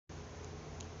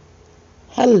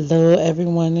Hello,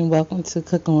 everyone, and welcome to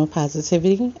Cooking with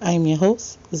Positivity. I am your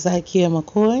host, Zykia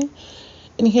McCoy.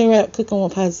 And here at Cooking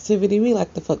with Positivity, we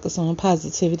like to focus on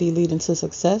positivity leading to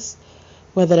success,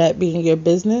 whether that be in your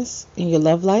business, in your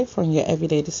love life, or in your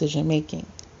everyday decision making.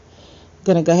 I'm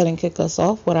going to go ahead and kick us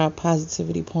off with our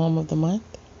positivity poem of the month.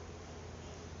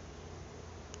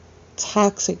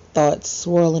 Toxic thoughts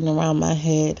swirling around my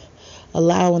head,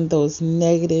 allowing those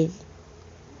negative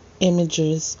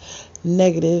images,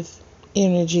 negative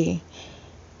energy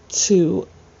to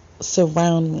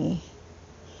surround me,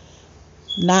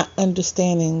 not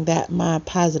understanding that my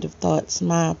positive thoughts,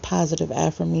 my positive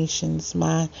affirmations,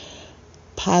 my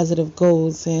positive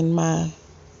goals, and my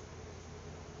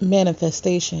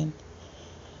manifestation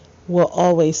will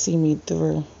always see me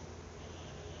through,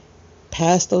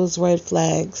 past those red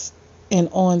flags and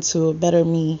on to a better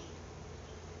me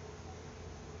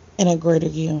and a greater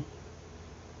you.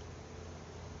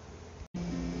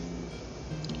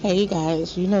 Hey, you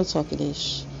guys,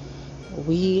 Talking-ish.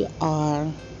 We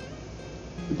are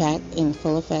back in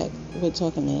full effect with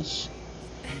Talking-ish,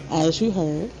 as you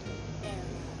heard.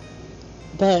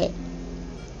 But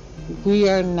we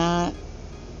are not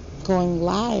going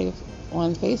live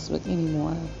on Facebook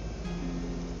anymore.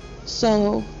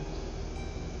 So,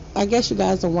 I guess you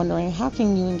guys are wondering, how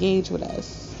can you engage with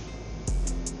us?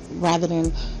 Rather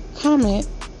than comment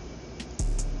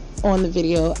on the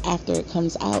video after it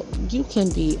comes out, you can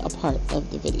be a part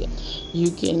of the video. You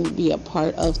can be a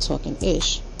part of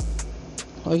Talking-ish.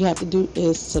 All you have to do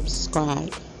is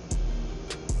subscribe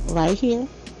right here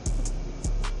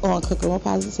on Cooking with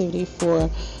Positivity for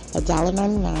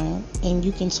 $1.99, and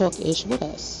you can talk ish with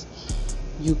us.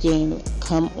 You can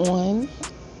come on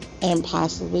and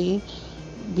possibly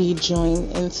be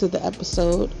joined into the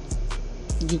episode.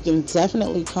 You can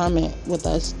definitely comment with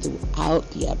us throughout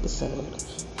the episode,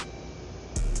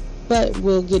 but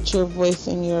we'll get your voice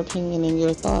and your opinion and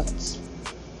your thoughts.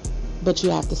 But you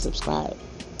have to subscribe.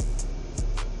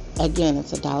 Again,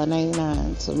 it's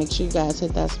 $1.99, so make sure you guys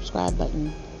hit that subscribe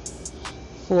button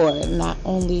for not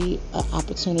only an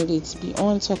opportunity to be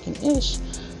on Talking-ish,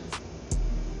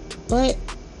 but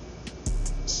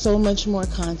so much more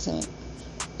content,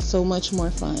 so much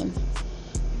more fun,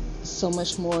 so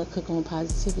much more Cooking with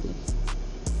Positivity,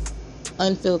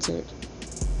 unfiltered.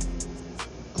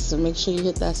 So make sure you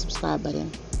hit that subscribe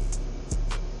button.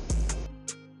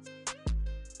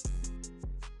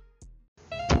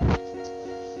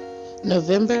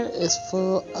 November is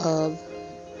full of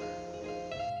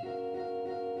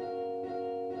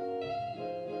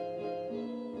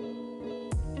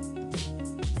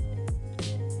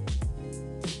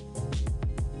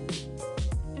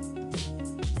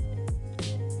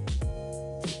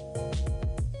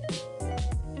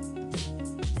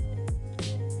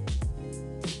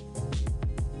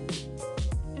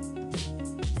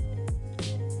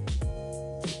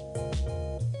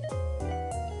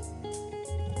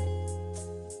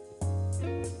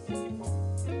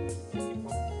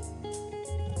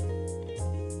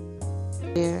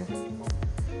here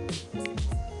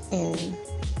and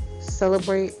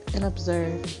celebrate and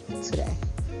observe today.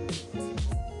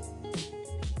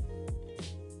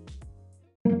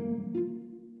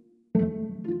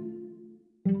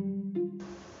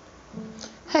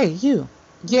 Hey, you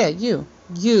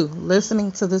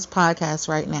listening to this podcast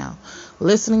right now,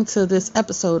 listening to this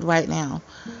episode right now,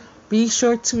 be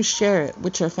sure to share it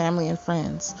with your family and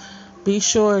friends. Be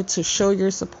sure to show your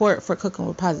support for Cooking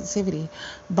with Positivity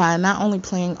by not only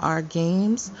playing our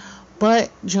games,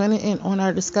 but joining in on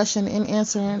our discussion and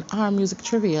answering our music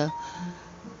trivia,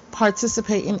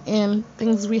 participating in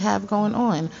things we have going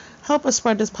on. Help us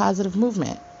spread this positive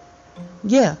movement.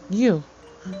 Yeah, you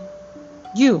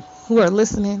who are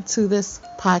listening to this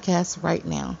podcast right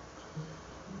now,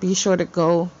 be sure to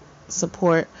go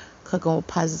support Cooking with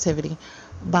Positivity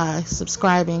by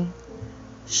subscribing,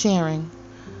 sharing,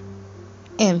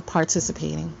 and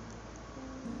participating.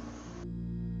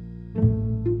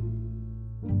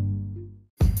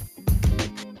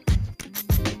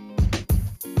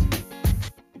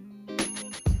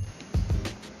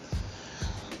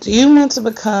 Do you want to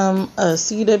become a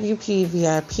CWP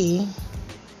VIP?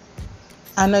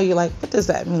 I know you're like, what does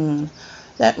that mean?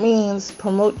 That means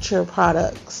promote your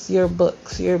products, your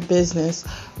books, your business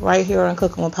right here on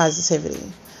Cooking with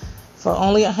Positivity. For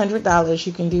only $100,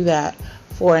 you can do that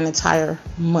for an entire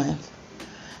month.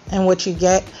 And what you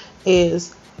get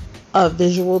is a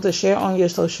visual to share on your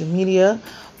social media,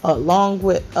 along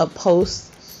with a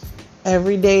post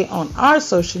every day on our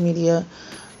social media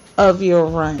of your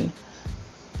run.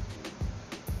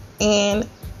 And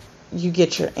you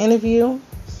get your interview,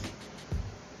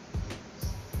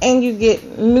 and you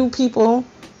get new people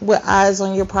with eyes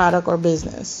on your product or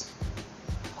business.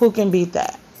 Who can beat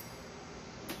that?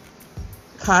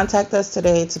 Contact us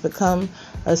today to become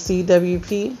a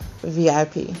CWP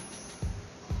VIP.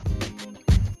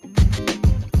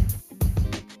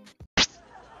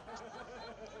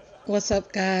 What's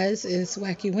up, guys? It's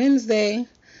Wacky Wednesday.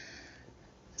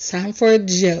 It's time for a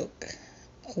joke.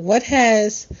 What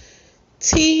has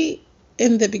T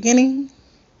in the beginning,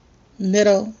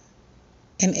 middle,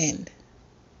 and end?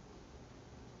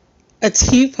 A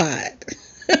teapot.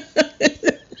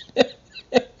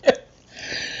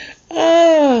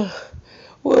 Oh,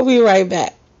 we'll be right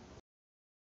back.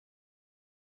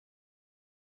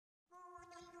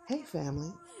 Hey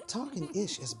family, Talking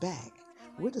Ish is back.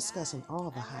 We're discussing all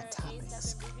the hot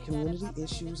topics, community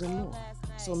issues, and more.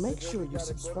 So make sure you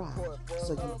subscribe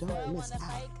so you don't miss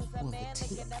out on the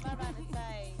tea. And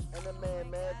the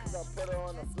man mad cause I put her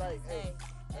on a flight. Hey,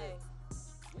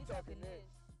 we talking this.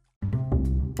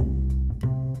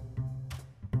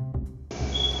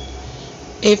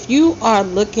 If you are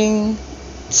looking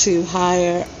to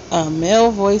hire a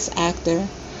male voice actor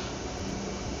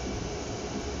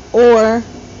or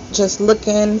just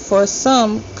looking for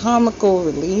some comical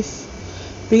relief,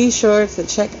 be sure to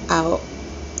check out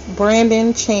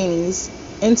Brandon Cheney's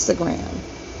Instagram.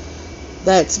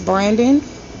 That's Brandon,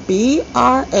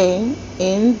 BRANDYNC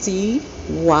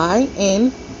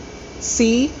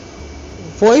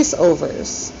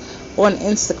voiceovers on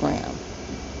Instagram.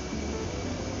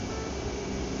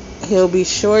 He'll be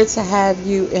sure to have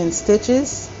you in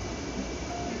stitches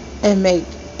and make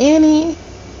any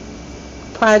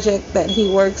project that he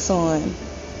works on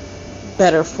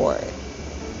better for it.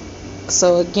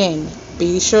 So again,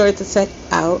 be sure to check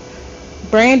out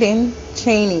Brandon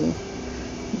Cheney,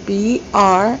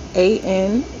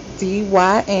 BRANDYNC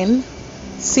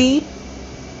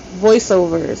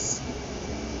voiceovers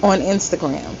on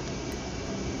Instagram.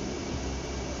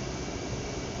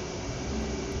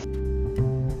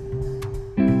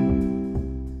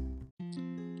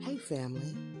 Hey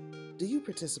family, do you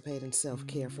participate in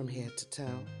self-care from head to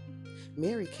toe?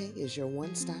 Mary Kay is your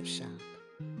one-stop shop.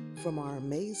 From our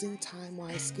amazing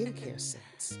time-wise skincare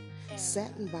sets,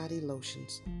 satin body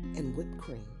lotions and whipped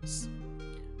creams,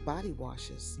 body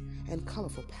washes, and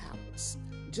colorful palettes,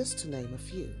 just to name a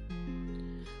few.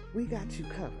 We got you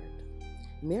covered.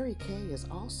 Mary Kay is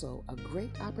also a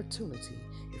great opportunity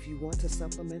if you want to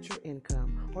supplement your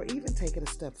income or even take it a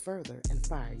step further and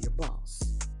fire your boss.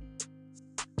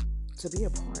 To be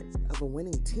a part of a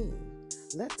winning team,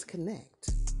 let's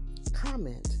connect.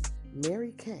 Comment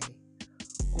Mary Kay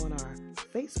on our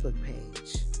Facebook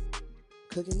page,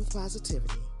 Cooking with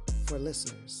Positivity for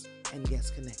listeners and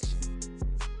guest connection.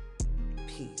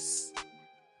 Peace.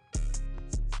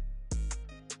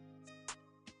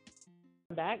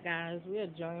 Back, guys, we are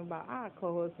joined by our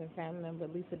co-host and family member,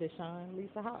 Lisa Deshawn.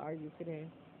 Lisa, how are you today?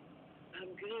 I'm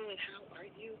good. How are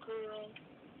you, girl?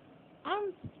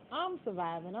 I'm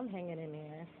surviving. I'm hanging in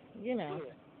there. You know,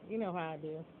 Good. you know how I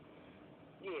do.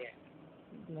 Yeah,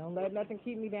 Don't let nothing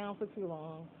keep me down for too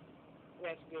long.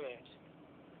 that's good.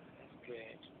 That's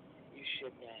good. You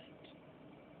should not.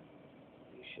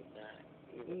 You should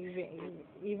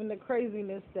not. Even the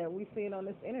craziness that we seen on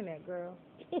this internet, girl.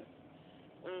 Mm.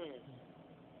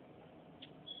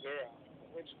 Girl.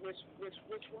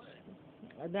 Which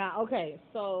one? Now, okay,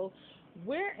 so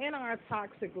we're in our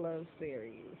toxic love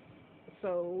series.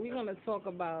 So we're gonna talk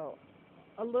about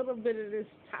a little bit of this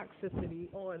toxicity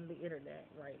on the internet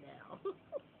right now.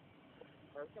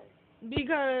 Okay.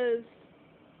 Because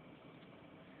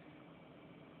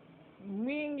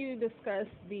me and you discussed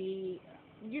the,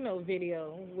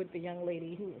 video with the young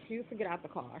lady who refused to get out the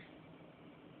car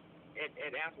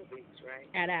At Applebee's, right?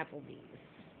 at Applebee's.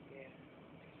 Yeah.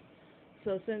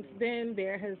 So since then,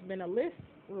 there has been a list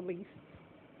released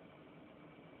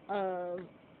of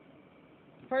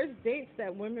first dates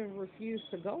that women refuse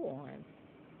to go on.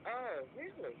 Oh,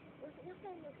 really? What's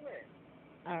on this list?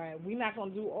 All right, we're not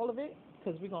gonna do all of it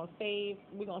because we're gonna save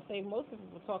most of it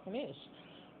for talking ish.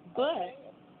 But Okay.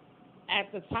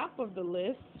 at the top of the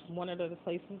list, one of the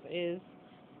places is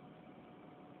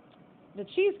the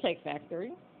Cheesecake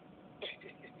Factory.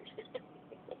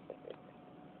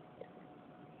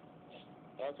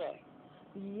 Okay.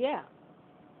 Yeah,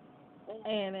 Mm.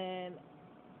 and then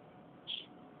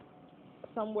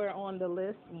somewhere on the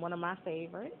list, one of my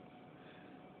favorites,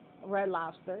 Red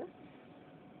Lobster.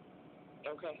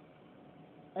 Okay.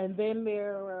 And then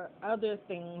there are other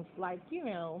things like,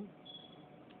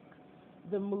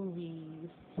 the movies,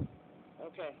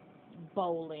 Okay.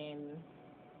 bowling.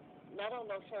 Not on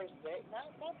the first date.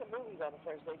 Not the movies on the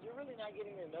first date. You're really not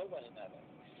getting to know one another.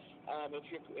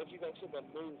 If you go to the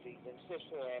movies and sit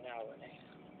for an hour and a half.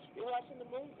 You're watching the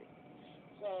movie.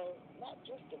 So, not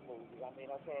just the movie. I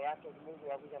mean, okay, after the movie,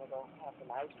 are we going to go have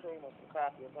some ice cream or some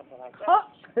coffee or something like that? Oh,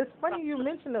 it's funny you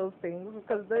mention those things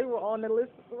because they were on the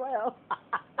list as well.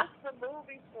 What's the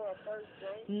movie for a first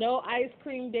date? No ice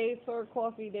cream dates or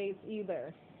coffee dates either.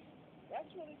 That's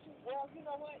really too, well, you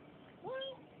know what?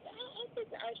 Well, I think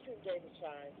the ice cream date is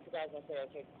fine because I was going to say,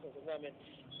 okay, because the women,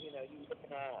 you looking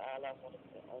all off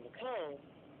on the cone,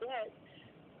 but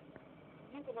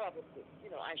you can have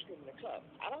ice cream in a cup.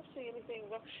 I don't see anything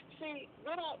wrong. See,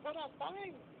 what I what I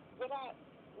find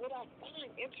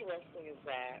interesting is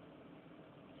that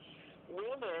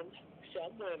women,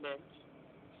 some women,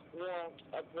 want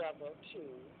a brother to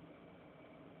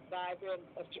buy them,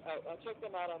 take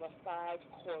them out on a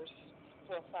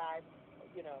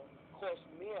course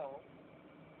meal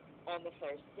on the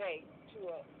first date to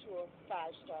a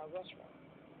 5-star restaurant.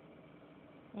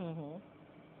 Mhm.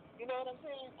 You know what I'm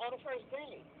saying? On the first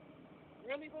date.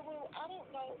 Really, boo boo? I don't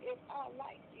know if I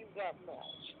like you that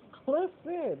much.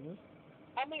 Listen,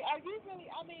 I mean, are you really?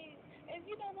 I mean, and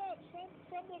you know what?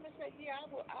 Some women say, yeah, I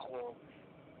will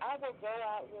go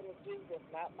out with a dude that's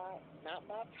not my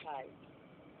type,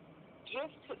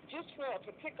 just for a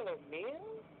particular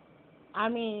meal. I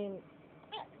mean,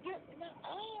 You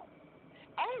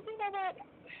know what?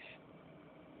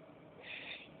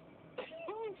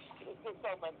 There's so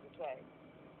much to say.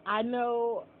 I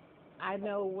know, I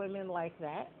know women like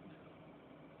that,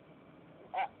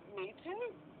 Me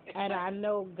too. and I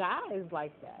know guys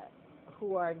like that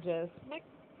who are just, me,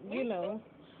 you me too. know,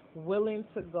 willing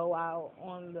to go out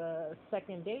on the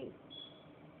second date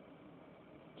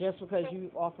just because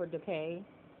you offered to pay.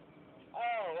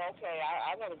 Oh, okay.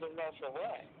 I wanted to know for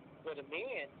what? For the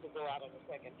men to go out on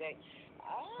the second date.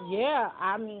 Oh, Yeah,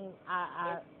 I mean,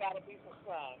 there's got to be some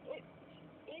fun.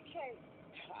 It can't.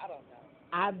 I don't know.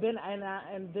 I've been,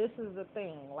 and this is the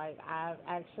thing. Like, I've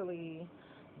actually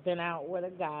been out with a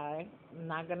guy. I'm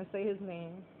not gonna say his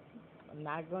name. I'm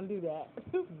not gonna do that.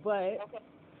 But Okay.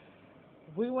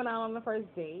 we went out on the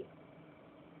first date.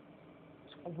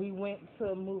 We went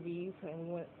to movies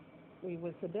and we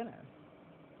went to dinner.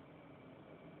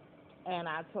 And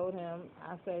I told him,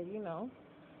 I said,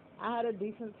 I had a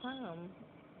decent time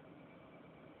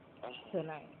Uh-huh.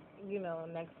 tonight.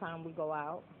 Next time we go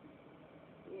out,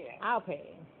 Yeah. I'll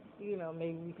pay.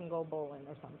 Maybe we can go bowling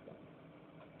or something.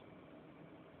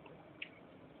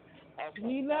 Okay.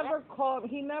 He never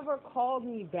called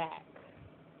me back,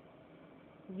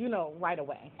 right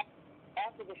away.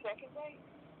 After the second date?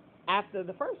 After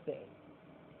the first date.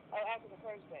 Oh, after the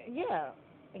first date. Yeah.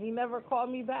 He never called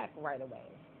me back right away.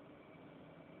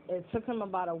 It took him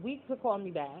about a week to call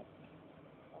me back.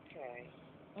 Okay.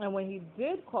 And when he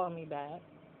did call me back,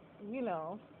 you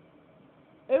know,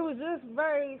 it was just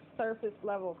very surface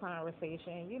level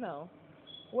conversation,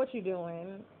 what you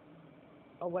doing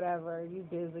or whatever, you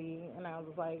busy, and I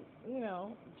was like,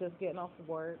 just getting off of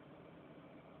work,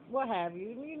 what have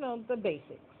you, the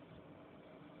basics.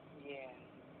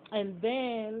 Yeah. And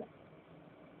then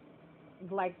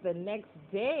like the next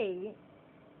day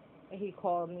he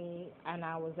called me and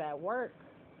I was at work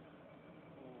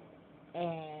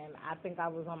and I think I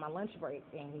was on my lunch break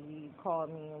and he called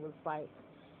me and was like,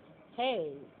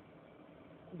 "Hey,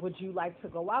 would you like to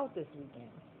go out this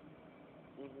weekend?"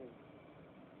 Mhm.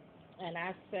 And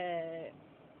I said,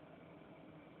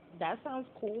 "That sounds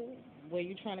cool. Where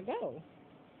you trying to go?"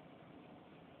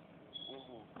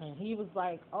 Mhm. And he was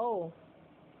like, "Oh,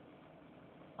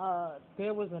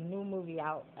 there was a new movie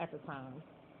out at the time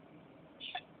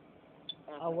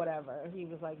or Mhm. whatever." He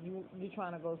was like, "You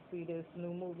trying to go see this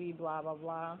new movie, blah blah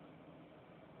blah,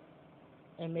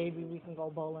 and maybe Mhm. we can go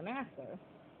bowling after."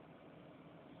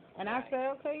 And I Right. said,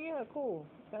 "Okay, yeah, cool.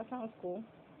 That sounds cool."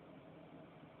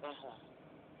 Uh huh.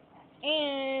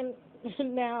 And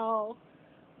now,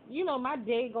 my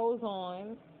day goes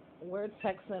on. We're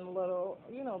texting a little,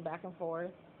 back and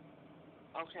forth.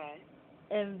 Okay.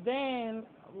 And then,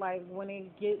 like, when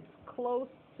it gets close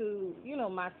to,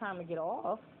 my time to get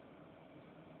off,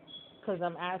 because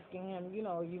I'm asking him, you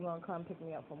going to come pick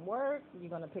me up from work? You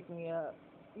going to pick me up,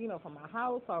 from my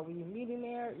house? Are we meeting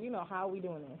there? How are we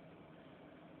doing this?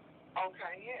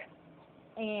 Okay.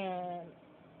 Yeah. And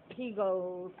he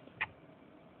goes,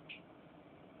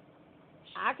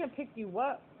 "I can pick you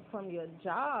up from your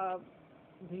job.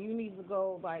 Do you need to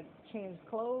go, like, change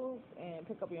clothes and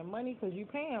pick up your money? Because you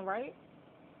paying, right?"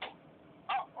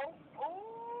 Oh. Oh.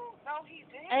 Oh. No, he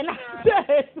And didn't, I girl.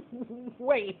 said,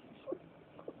 "Wait."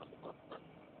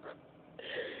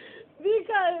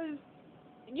 Because,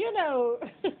 you know,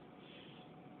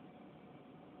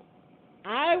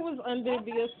 I was under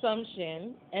the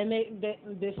assumption, and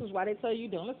this is why they tell you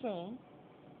don't assume,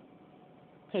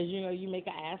 because you know you make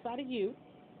an ass out of you,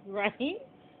 right?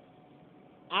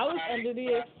 I was Right. under the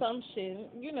assumption,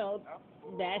 you know,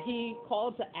 that he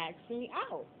called to ask me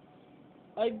out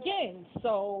again.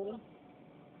 So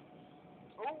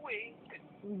Ooh wee.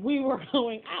 we were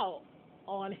going out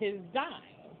on his dime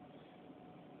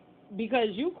because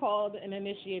you called and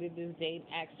initiated this date,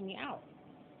 asked me out,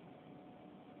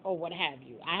 or what have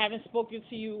you. I haven't spoken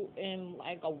to you in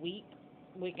like a week,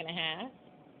 week and a half.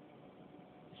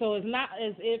 So it's not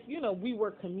as if, you know, we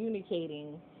were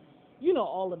communicating, you know,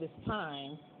 all of this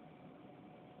time.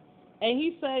 And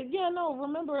he said, yeah, no,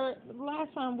 remember the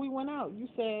last time we went out, you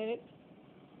said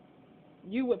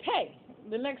you would pay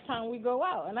the next time we go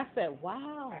out. And I said,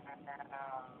 wow.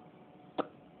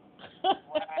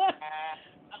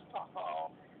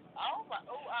 Wow. Oh my.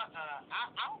 Oh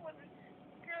I wouldn't.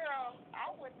 Girl,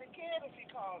 I wouldn't have cared if he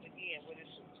called again with his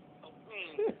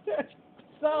shoes.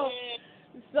 so,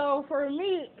 so for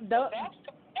me, the, That's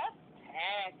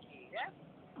tacky. That's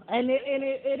and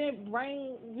it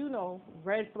rang, you know,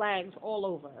 red flags all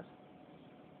over,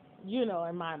 you know,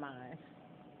 in my mind.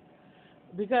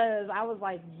 Because I was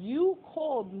like, you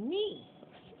called me.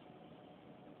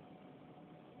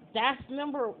 That's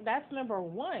number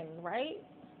one, right?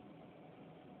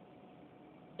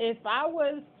 If I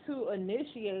was to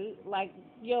initiate, like,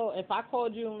 yo, if I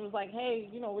called you and was like, hey,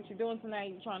 you know what you're doing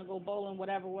tonight, you're trying to go bowling,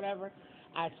 whatever, whatever,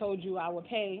 I told you I would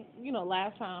pay, you know,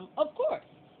 last time, of course.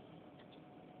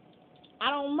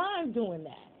 I don't mind doing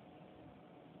that.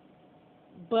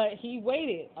 But he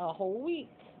waited a whole week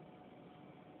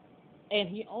and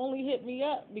he only hit me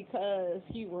up because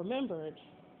he remembered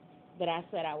that I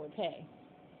said I would pay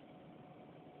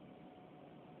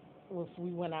if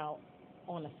we went out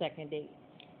on a second date.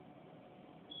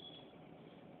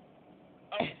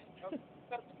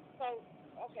 so, so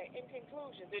okay. In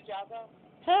conclusion, did y'all go?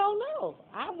 Hell no.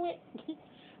 I went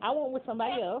I went with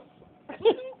somebody else.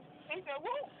 He said,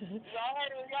 "What? Y'all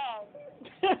heard it,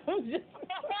 y'all." I'm just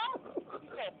He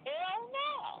said, "Hell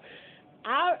no."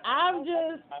 I'm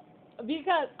just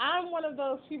because I'm one of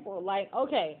those people like,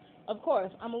 okay, of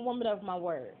course, I'm a woman of my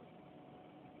word.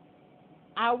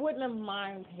 I wouldn't have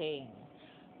mind paying.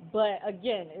 But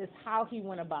again, it's how he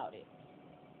went about it.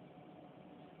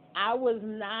 I was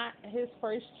not his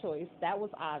first choice. That was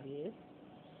obvious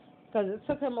because it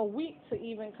took him a week to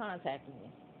even contact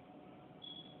me.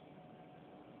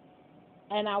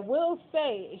 And I will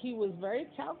say he was very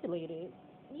calculated,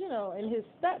 you know, in his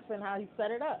steps and how he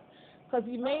set it up. Because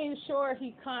he made sure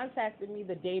he contacted me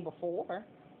the day before,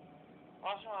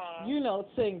 you know,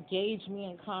 to engage me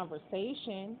in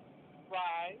conversation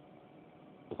Right.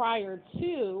 prior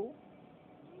to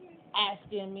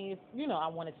asking me if, you know, I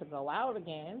wanted to go out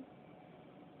again.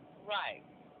 Right.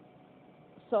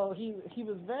 So he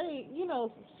was very, you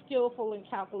know, skillful and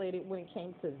calculated when it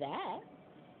came to that.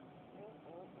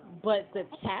 But the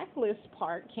tactless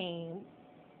part came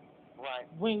Right.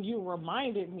 when you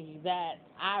reminded me that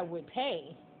I would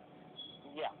pay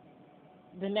Yeah.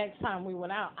 the next time we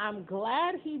went out. I'm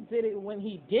glad he did it when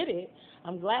he did it.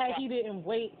 I'm glad he didn't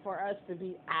wait for us to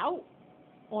be out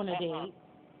on a date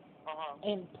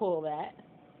and pull that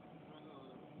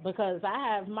because I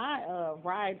have my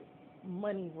ride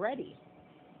money ready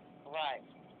Right.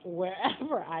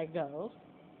 wherever I go,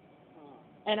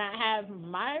 and I have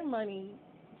my money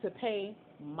to pay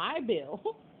my bill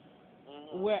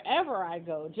wherever I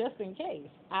go, just in case.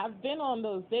 I've been on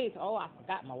those dates. Oh, I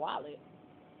forgot my wallet.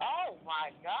 Oh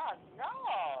my God,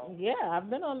 no! Yeah, I've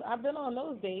been on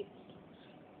those dates.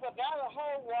 Forgot a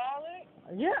whole wallet?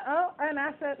 Yeah. Oh, and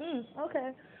I said,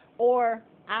 okay. Or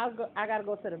I'll go. I gotta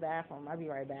go to the bathroom. I'll be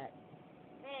right back.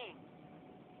 Mm.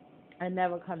 I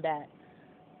never come back.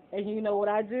 And you know what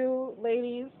I do,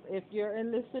 ladies? If you're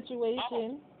in this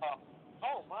situation,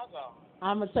 Oh my God.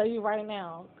 I'm gonna tell you right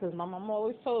now, because my mom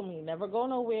always told me, never go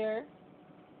nowhere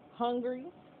hungry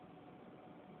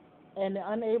and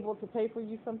unable to pay for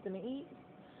you something to eat.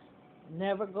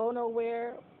 Never go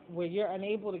nowhere where you're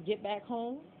unable to get back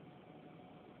home.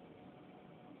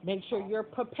 Make sure you're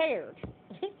prepared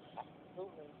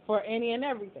for any and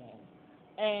everything.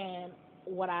 And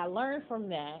what I learned from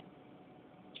that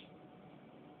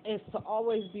is to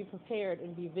always be prepared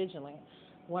and be vigilant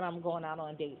when I'm going out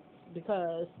on dates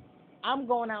because I'm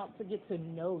going out to get to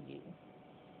know you,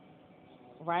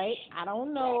 right? I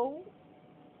don't know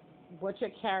what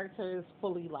your character is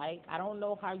fully like. I don't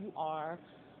know how you are,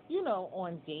 you know,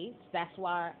 on dates. That's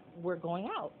why we're going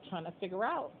out, trying to figure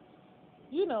out,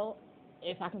 you know,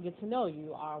 if I can get to know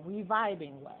you. Are we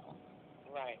vibing well?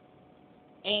 Right.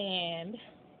 And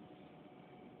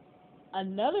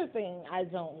another thing I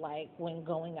don't like when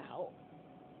going out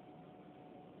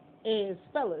is,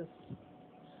 fellas,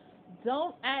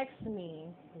 don't ask me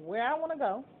where I want to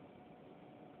go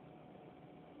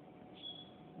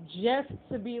just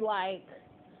to be like,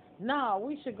 nah,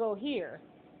 we should go here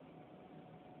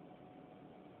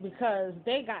because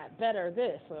they got better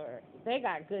this or they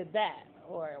got good that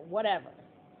or whatever.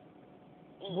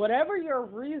 Whatever your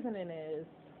reasoning is,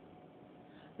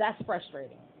 that's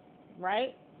frustrating,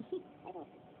 right?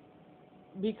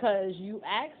 Because you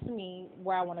asked me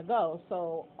where I want to go,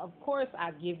 so of course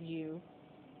I give you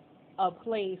a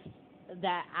place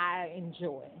that I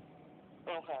enjoy.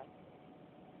 Okay.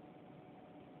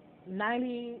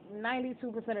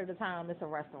 92% of the time, it's a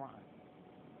restaurant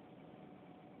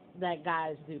that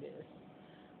guys do this.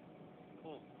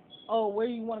 Mm. Oh, where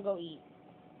you want to go eat?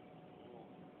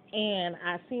 And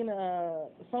I seen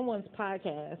someone's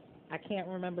podcast. I can't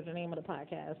remember the name of the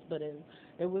podcast, but it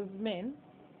was men,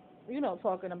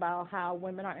 talking about how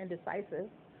women are indecisive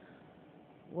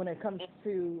when it comes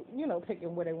to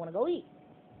picking where they want to go eat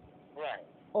Right.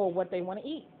 or what they want to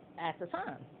eat at the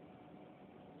time.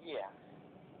 Yeah.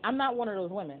 I'm not one of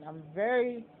those women. I'm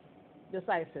very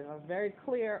decisive. I'm very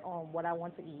clear on what I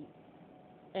want to eat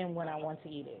and when I want to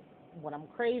eat it. What I'm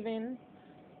craving,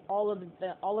 all of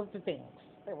the things,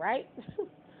 right?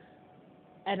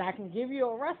 And I can give you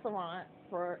a restaurant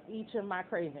for each of my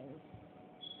cravings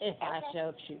if I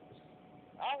shall choose.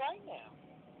 All right now.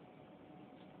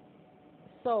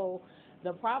 So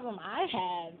the problem I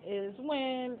had is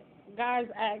when guys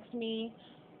ask me,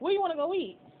 where you want to go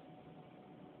eat?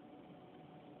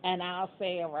 And I'll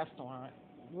say a restaurant.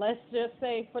 Let's just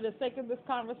say, for the sake of this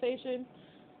conversation,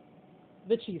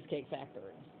 the Cheesecake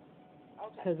Factory.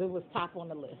 Okay. Because it was top on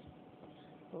the list.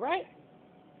 Right?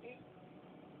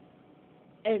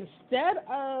 Instead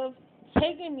of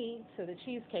taking me to the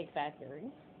Cheesecake Factory,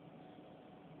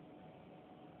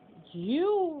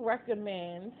 you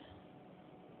recommend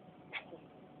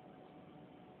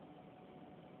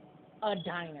a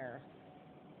diner,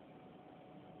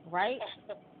 right?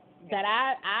 That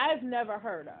I've never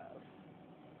heard of.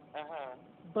 Uh-huh.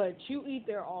 But you eat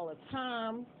there all the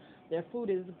time. Their food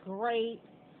is great.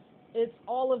 It's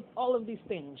all of these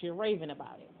things. You're raving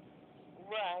about it.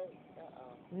 Right.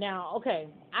 Now, okay,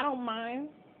 I don't mind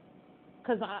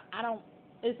because I don't.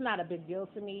 It's not a big deal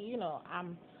to me.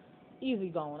 I'm easy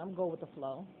going. I'm go with the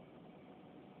flow.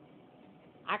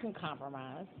 I can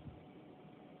compromise.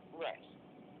 Right.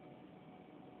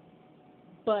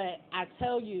 But I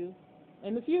tell you,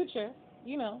 in the future,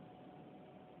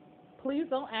 please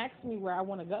don't ask me where I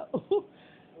want to go.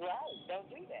 Right. Don't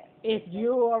do that. If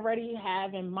you already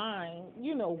have in mind,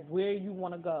 where you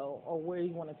want to go or where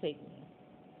you want to take me.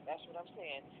 That's what I'm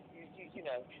saying. You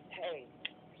know, hey,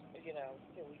 can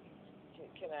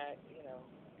I,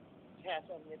 have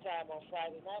some of your time on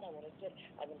Friday night? I'm gonna take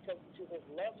you to this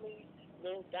lovely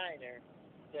little diner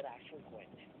that I frequent.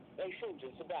 They food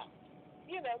just about.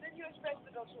 Then you're supposed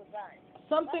to go to a diner.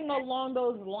 Something along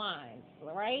those lines,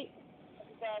 right?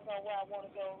 Depends on where I want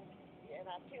to go, and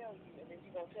I tell you, and then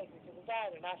you're gonna take me to the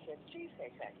diner, and I said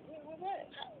Cheesecake Factory.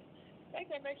 What? Make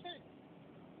that make sense?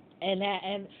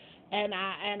 And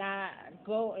I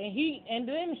go and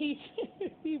then he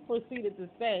he proceeded to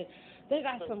say they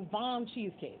got some bomb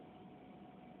cheesecake.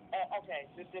 Okay,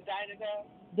 the diner does.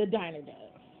 The diner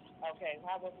does. Okay,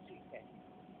 how was the cheesecake?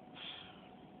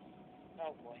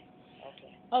 Oh boy.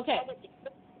 Okay. Okay.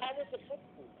 How was the food?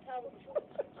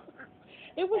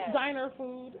 It was diner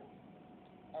food.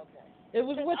 Okay. It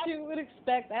was what you would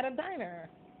expect at a diner.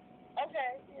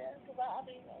 Okay, yeah, because I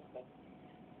mean,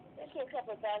 they took a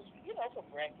couple of times, for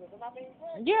breakfast, and I mean,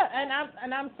 breakfast. Yeah,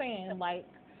 and I'm saying like,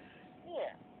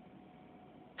 yeah,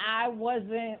 I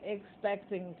wasn't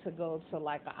expecting to go to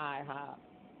like an IHOP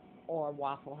or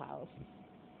Waffle House.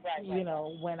 Right.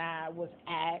 When I was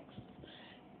asked.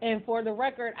 And for the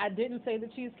record, I didn't say the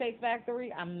Cheesecake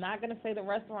Factory. I'm not gonna say the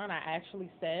restaurant. I actually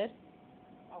said.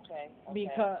 Okay.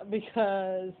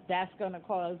 Because that's gonna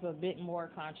cause a bit more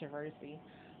controversy.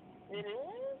 It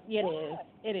is.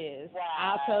 It is. Wow.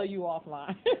 I'll tell you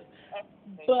offline.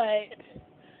 Okay.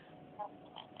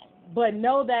 but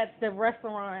know that the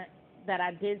restaurant that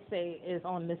I did say is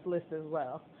on this list as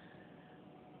well.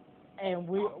 And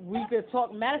we could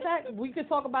talk. Matter of fact, we could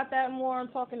talk about that more on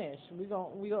Talking Ish. We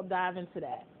gonna dive into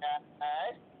that.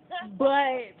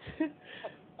 But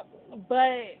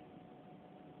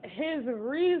his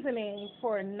reasoning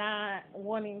for not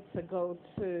wanting to go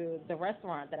to the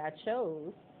restaurant that I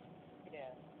chose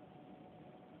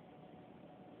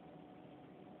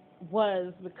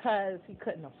was because he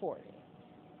couldn't afford it.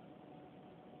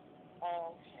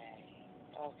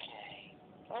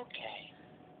 Okay.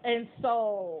 And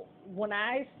so when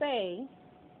I say,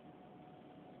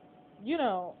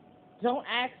 don't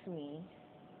ask me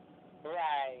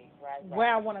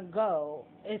where I want to go,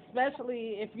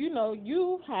 especially if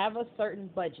you have a certain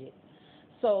budget.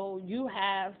 So you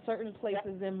have certain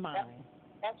places in That, mind.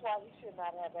 that's why he should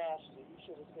not have asked you. You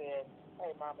should have said,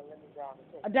 "Hey, Mama, let me go on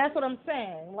and take you." That's what I'm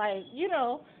saying. Like,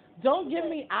 don't give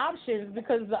me options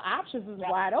because the options is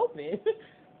Right, wide open.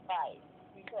 right.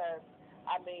 Because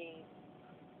I mean,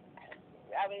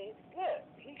 it's good.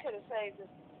 He could have saved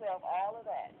himself all of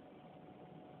that.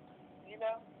 You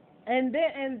know? and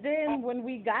then when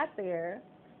we got there,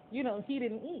 he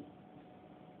didn't eat.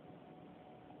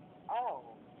 Oh,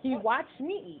 He what? watched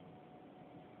me eat.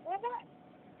 Well, why?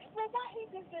 Well, why he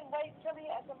just didn't wait till he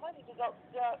had some money to go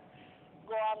out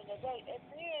on a date, and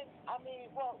then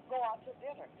go out to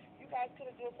dinner. You guys could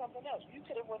have did something else. You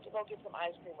could have went to go get some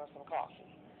ice cream or some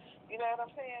coffee. You know what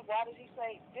I'm saying? Why did he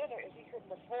say dinner if he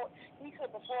couldn't afford? He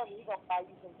couldn't afford it. He gonna buy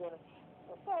you some dinner.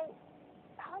 So,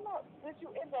 how long did you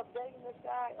end up dating this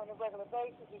guy on a regular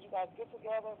basis? Did you guys get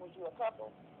together? Was you a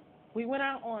couple? We went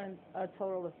out on a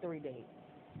total of 3 dates.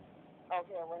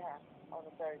 Okay, what happened on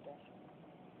the third day?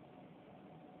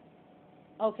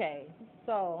 Okay,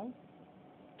 so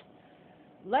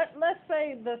let's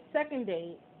say the second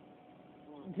date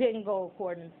Mm. didn't go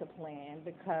according to plan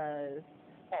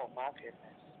Oh my goodness.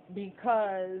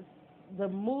 because the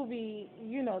movie,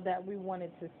 that we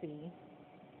wanted to see,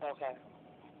 Okay.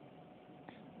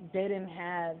 they didn't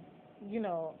have,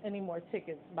 any more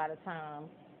tickets by the time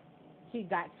he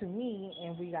got to me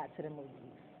and we got to the movies.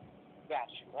 Got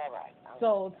you. All right.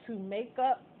 So to make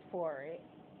up for it,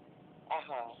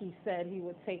 Uh-huh. he said he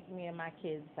would take me and my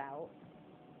kids out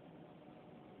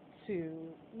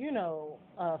to,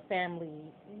 a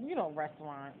family,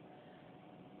 restaurant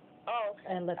Oh, okay.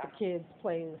 and let the kids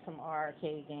play some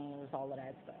arcade games, all of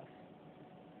that stuff.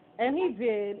 And he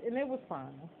did, and it was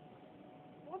fun.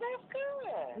 Well, that's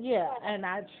good. Yeah, So, and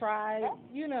I tried,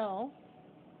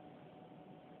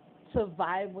 to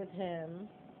vibe with him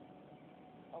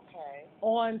okay.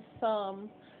 on some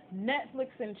Netflix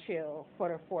and chill for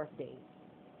the fourth date.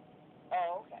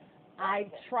 Oh, okay. I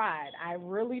Okay. tried. I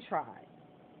really tried.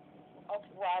 Okay.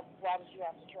 Why did you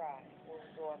have to try? What was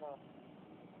going on?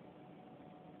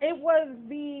 It was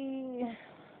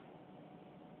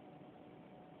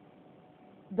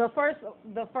the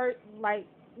first like,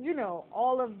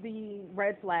 all of the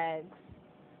red flags,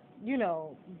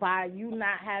 by you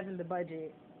not having the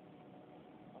budget,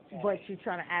 Okay. but you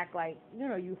trying to act like,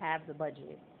 you have the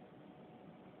budget.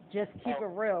 Just keep Oh,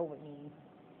 it real with me.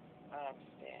 I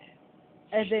understand.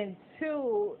 And then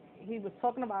two, he was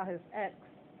talking about his ex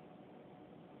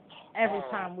every Oh.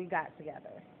 time we got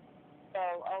together.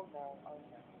 Oh no. Oh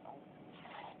no.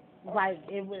 Oh.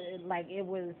 It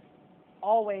was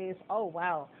always, oh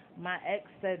wow, my ex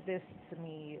said this to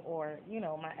me, or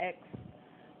my ex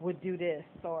would do this,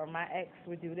 or my ex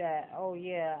would do that. Oh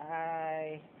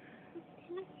yeah,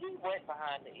 He went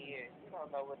behind the ears. He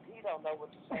don't know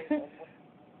what to say. So,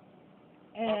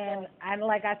 and okay.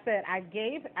 like I said, I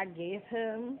gave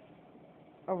him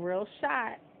a real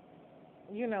shot.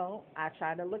 I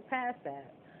tried to look past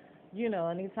that.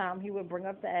 Anytime he would bring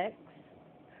up the ex,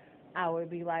 I would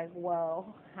be like,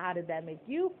 well, how did that make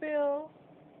you feel?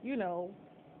 You know,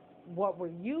 what were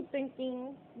you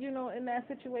thinking, in that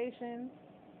situation?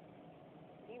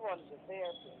 He wanted a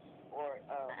therapist or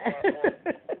a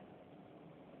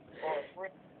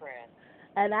friend.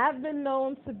 And I've been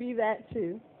known to be that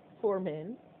too for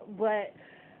men. But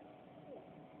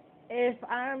if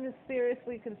I'm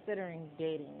seriously considering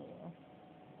dating you,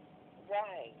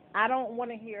 Right. I don't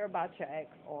want to hear about your ex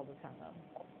all the time.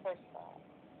 Of course not.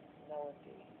 No,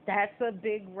 indeed. That's a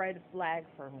big red flag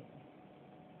for me.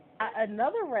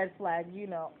 Another red flag,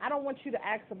 I don't want you to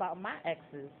ask about my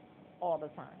exes all the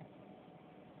time.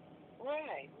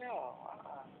 Right. No.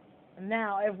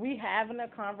 Now, if we having a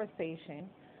conversation,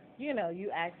 you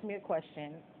ask me a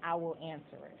question, I will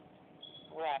answer it.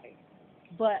 Right.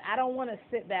 But I don't want to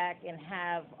sit back and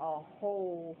have a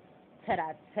whole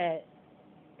tete-a-tete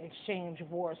exchange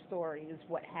war stories,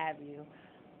 what have you,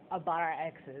 about our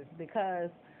exes, because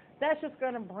that's just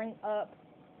going to bring up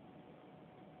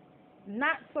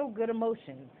not so good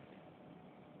emotions.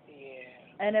 Yeah.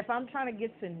 And if I'm trying to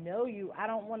get to know you, I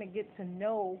don't want to get to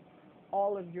know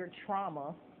all of your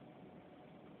trauma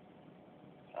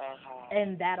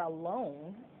and that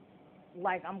alone.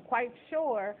 Like, I'm quite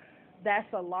sure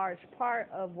that's a large part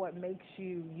of what makes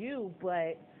you you,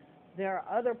 but there are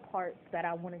other parts that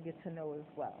I want to get to know as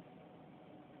well.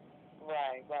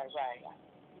 Right.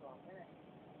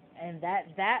 And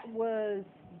that was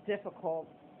difficult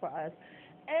for us.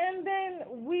 And then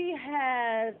we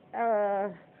had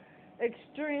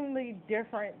extremely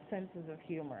different senses of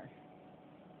humor.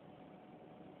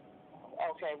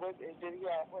 Okay, what did he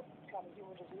have? What kind of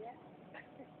humor did he have?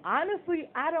 Honestly,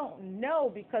 I don't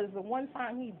know because the one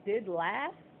time he did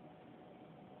laugh,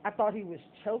 I thought he was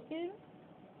choking.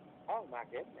 Oh my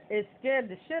goodness. It scared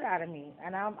the shit out of me,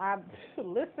 and I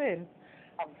listen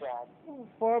I'm done.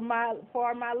 for my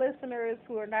listeners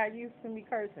who are not used to me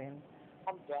cursing.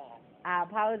 I'm done. I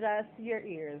apologize to your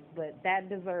ears, but that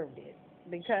deserved it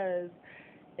because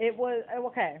it was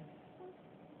okay.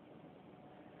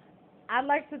 I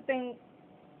like to think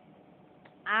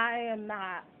I am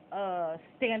not a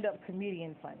stand-up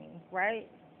comedian funny, right?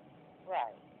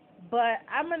 Right. But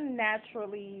I'm a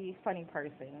naturally funny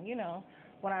person. You know,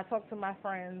 when I talk to my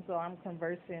friends or I'm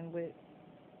conversing with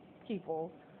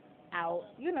people out,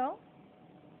 you know,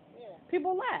 Yeah.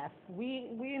 people laugh. We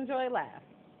enjoy laugh.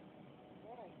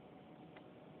 Right.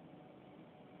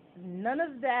 None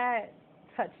of that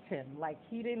touched him. Like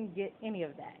he didn't get any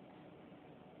of that.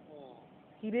 Hmm.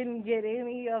 He didn't get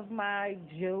any of my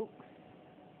jokes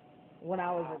when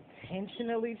I was Wow.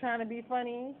 intentionally trying to be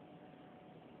funny,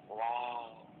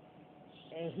 Wow.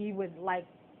 and he would like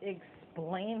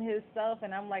explain his stuff,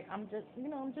 and I'm like, I'm just,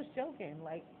 I'm just joking.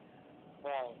 Like,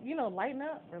 Right. lighten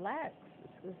up, relax.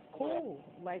 It's Yeah. cool.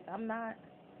 Like, I'm not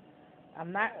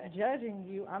Right. judging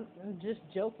you. I'm just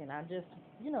joking. I'm just,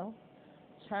 you know,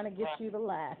 trying to get Right. you to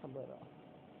laugh a little.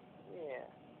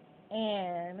 Yeah.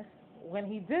 And when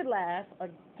he did laugh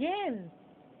again,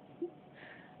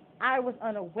 I was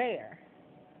unaware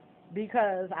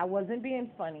because I wasn't being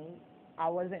funny. I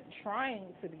wasn't trying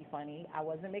to be funny. I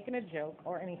wasn't making a joke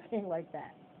or anything like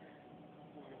that.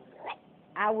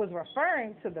 I was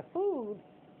referring to the food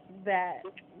that,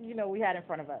 we had in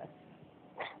front of us.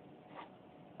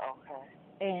 Okay.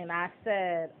 And I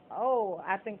said, "Oh,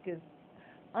 I think it's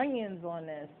onions on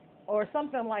this," or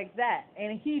something like that.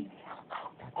 And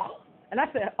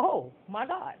I said, "Oh my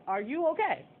God, are you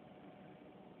okay?"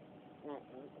 Mm-mm.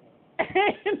 And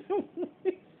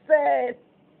said,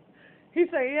 he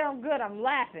said, "Yeah, I'm good. I'm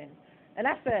laughing." And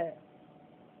I said,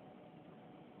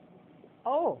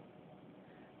 "Oh,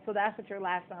 so that's what your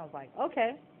laugh sounds like."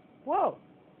 Okay. Whoa.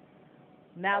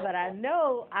 Now that I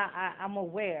know, I'm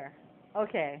aware.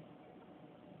 Okay,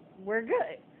 we're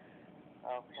good.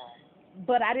 Okay.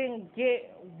 But I didn't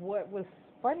get what was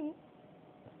funny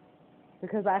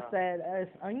because I Uh, said, "There's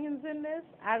onions in this."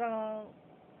 I don't.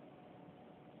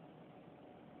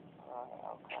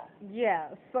 okay. Yeah.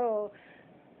 So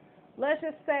let's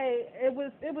just say it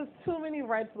was too many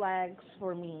red flags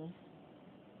for me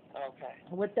Okay.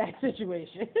 with that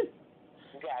situation.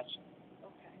 Gotcha.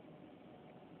 Okay.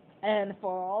 And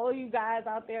for all of you guys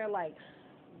out there, like,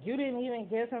 you didn't even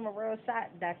give him a real shot,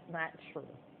 that's not true.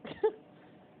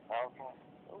 Okay.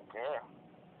 Oh, girl.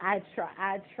 I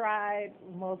tried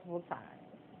multiple times.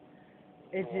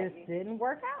 It Yeah. just didn't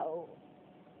work out.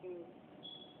 He,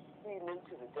 he new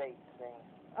to the date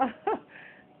thing.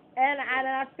 And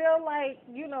I feel like,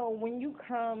 when you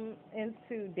come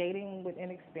into dating with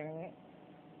inexperience,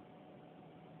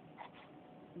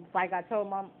 like I told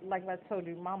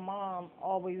you, my mom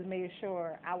always made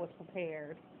sure I was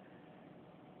prepared.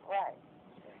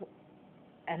 Right.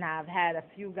 And I've had a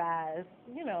few guys,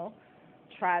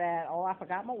 try that. Oh, I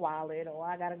forgot my wallet. Or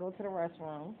I gotta go to the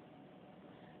restroom,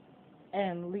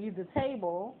 and leave the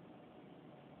table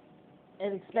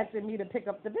and expected me to pick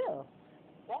up the bill.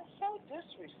 That's so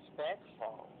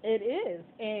disrespectful. It is,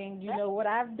 and you know what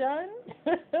I've done?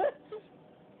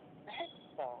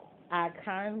 Disrespectful. I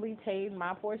kindly paid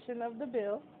my portion of the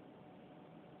bill,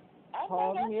 I know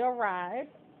called that. me a ride,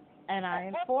 and I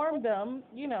informed them,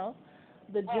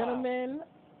 the Uh, gentleman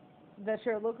that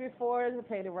you're looking for to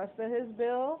pay the rest of his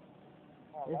bill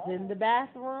is in hello. the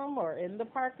bathroom or in the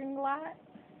parking lot.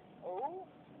 Ooh.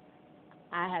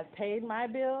 I have paid my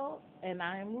bill, and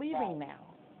I am leaving Right.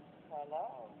 now.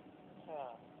 Hello.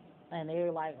 Huh. And they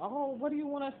were like, "Oh, what do you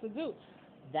want us to do?"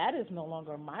 That is no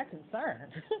longer my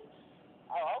concern.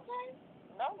 Oh, okay.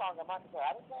 No longer my concern.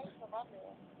 I didn't pay for my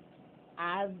bill.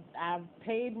 I've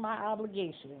paid my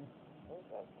obligation,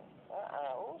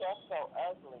 Ooh, that's so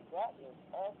ugly. That is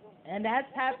ugly. and That's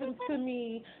happened to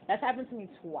me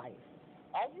twice.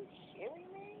 Are you kidding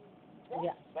me? That's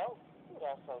Yeah, so. Ooh,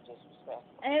 that's so disrespectful.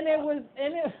 and it was,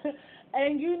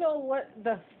 and you know what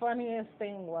the funniest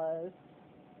thing was?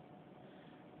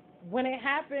 When it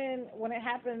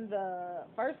happened the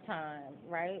first time,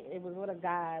 right? It was with a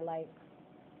guy. Like,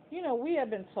 we had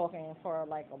been talking for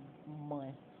like a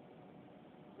month,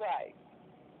 Right.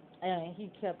 and he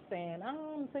kept saying, "I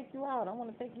want to take you out. I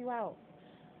want to take you out.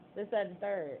 This, that, and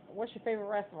third. What's your favorite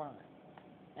restaurant?"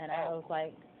 And I Oh, was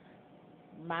like,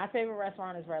 "My favorite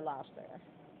restaurant is Red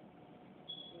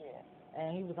yeah.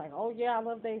 And he was like, "Oh yeah, I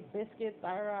love these biscuits."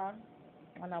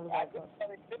 And I was I like, just tell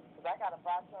it because I gotta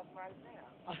buy something right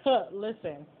now.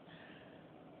 listen,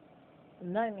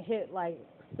 nothing hit like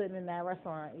sitting in that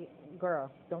restaurant.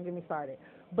 Girl, don't get me started.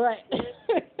 But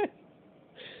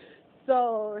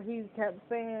so he kept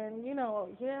saying,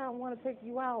 yeah, I want to take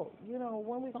you out.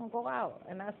 When we gonna go out?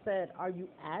 And I said, are you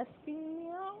asking me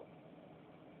out,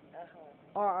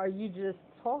 or are you just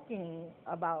talking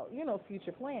about,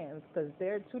 future plans? Because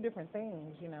they're two different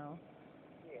things. Yeah.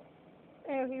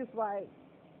 And he's like,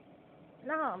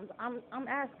 no, I'm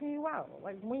asking you out.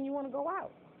 Like, when you want to go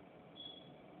out?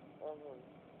 Mhm.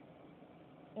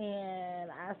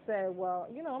 And I said, well,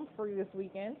 I'm free this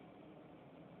weekend.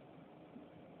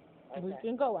 We Okay.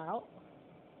 can go out.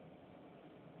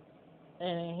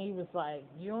 And he was like,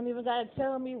 you don't even got to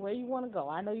tell me where you want to go.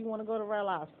 I know you want to go to Red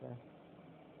Lobster.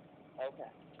 Okay.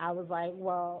 I was like,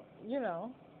 well,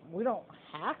 we don't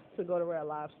have to go to Red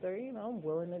Lobster. I'm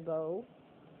willing to go,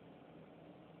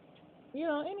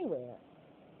 anywhere.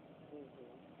 Mhm.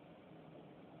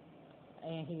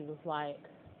 And he was like,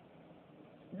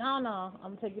 no, no,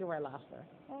 I'm going to take you to Red Lobster.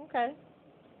 Okay.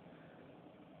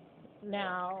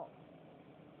 Now,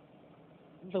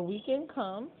 the weekend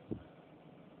comes.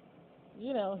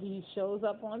 He shows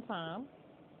up on time.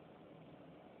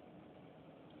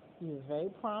 He was very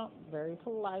prompt, very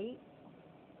polite.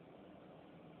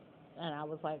 And I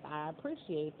was like, I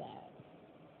appreciate that.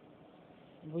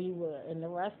 We were in the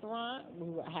restaurant. We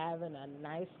were having a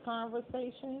nice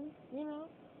conversation.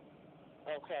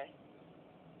 Okay.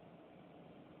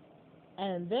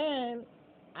 And then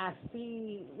I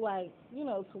see, like,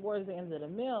 towards the end of the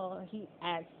meal, he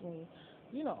asked me,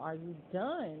 are you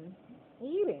done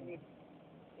eating?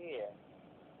 Yeah.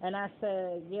 And I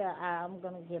said, yeah, I'm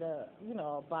going to get a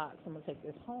box. I'm going to take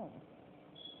this home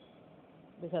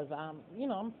because I'm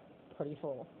pretty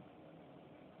full.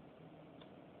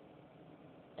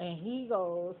 And he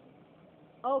goes,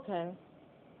 okay,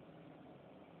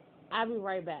 I'll be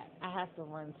right back. I have to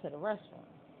run to the restaurant.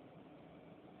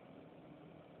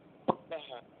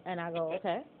 Uh-huh. And I go,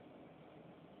 okay.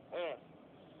 Mm.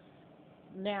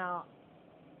 Now,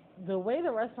 the way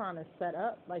the restaurant is set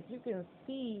up, like, you can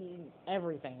see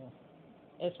everything,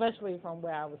 especially from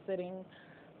where I was sitting.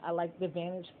 I like the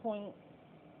vantage point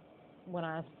when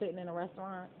I'm sitting in a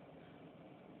restaurant.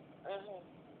 Uh-huh.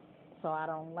 So I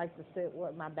don't like to sit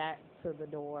with my back to the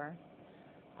door.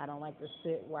 I don't like to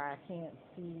sit where I can't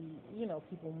see,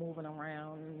 people moving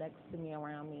around next to me,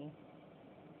 around me,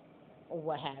 or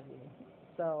what have you.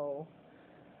 So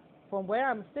from where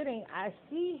I'm sitting, I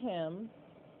see him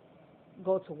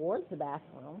go towards the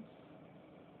bathroom.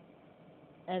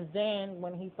 And then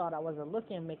when he thought I wasn't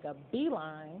looking, make a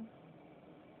beeline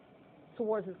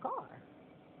towards his car,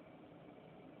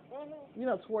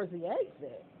 Mhm. towards the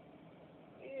exit.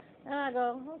 Yeah. And I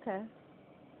go, okay.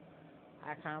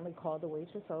 I kindly called the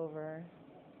waitress over,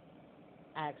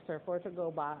 asked her for a to-go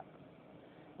box,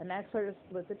 and asked her to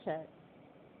split the check.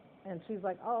 And she's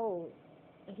like, oh,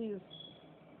 he's,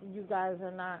 you guys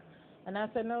are not. And I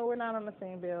said, no, we're not on the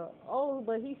same bill. Oh,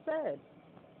 but he said,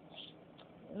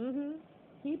 mm-hmm,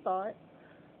 he thought.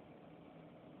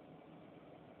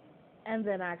 And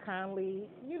then I kindly,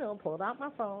 pulled out my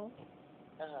phone,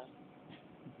 Uh-huh.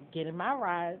 getting my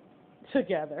ride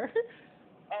together.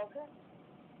 Okay.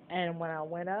 And when I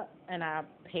went up and I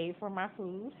paid for my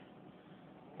food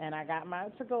and I got my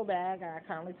to-go bag, I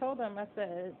kindly told them, I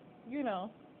said, you know,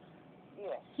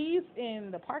 Yeah. he's in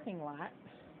the parking lot,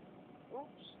 Oops.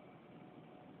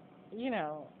 you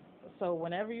know, so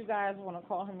whenever you guys want to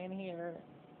call him in here,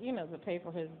 to pay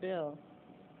for his bill,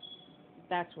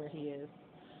 that's where he is.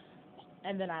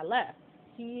 And then I left.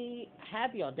 He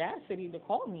had the audacity to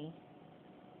call me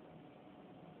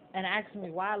and ask me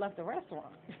why I left the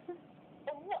restaurant.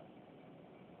 Oh, what?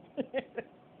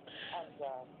 I'm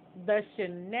done. The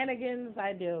shenanigans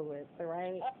I deal with,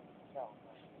 right? No.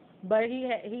 But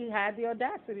he had the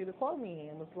audacity to call me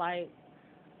and was like,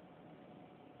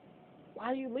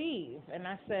 "Why you leave?" And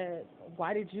I said,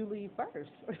 "Why did you leave first?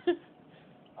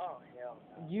 Oh, hell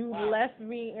no. You Wow. left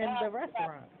me in the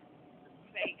restaurant."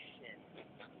 Conversation.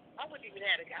 I wouldn't even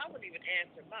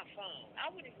answer my phone. I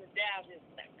wouldn't even dial his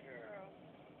that girl.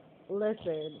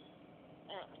 Listen,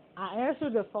 Uh-uh. I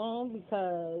answered the phone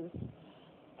because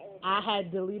I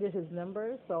had deleted his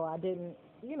number, so I didn't,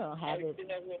 Oh, have it. you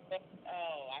know who it was?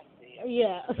 Oh, I see.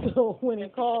 Yeah, so when he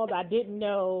called, I didn't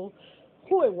know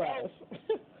who it was.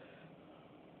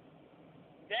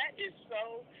 That is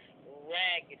so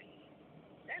raggedy.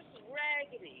 That's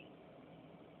raggedy.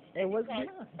 It was Call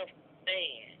not. yourself a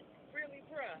man. Really,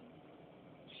 bruh.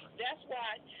 That's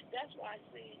why. That's why.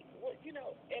 See, what you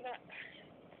know, and I.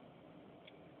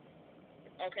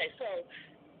 Okay, so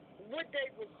What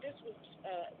date was this? Was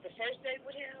the first date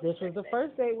with him? This was the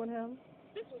first date with him.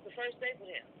 This was the first date with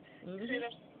him. Mm-hmm. See,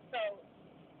 so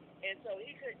and so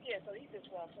he could, yeah, so he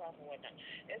just walks off and whatnot.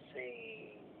 And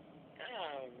see,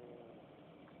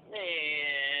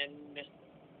 man,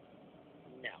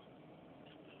 no.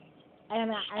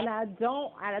 And I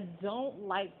don't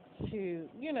like to,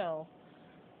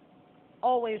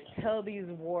 always tell these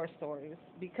war stories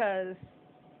because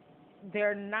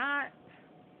they're not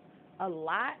a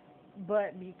lot,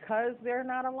 but because they're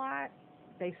not a lot,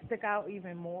 they stick out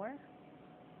even more.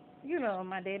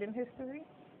 My dating history.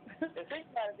 The thing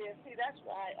about it is, see, that's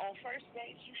why on first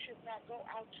dates you should not go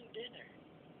out to dinner.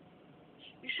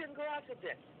 You shouldn't go out to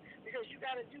dinner because you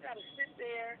gotta sit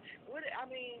there. Like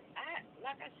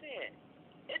I said,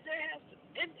 there has to,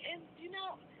 and you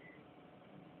don't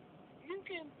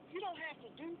have to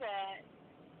do that.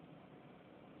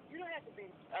 You don't have to be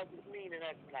mean and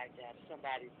ugly like that to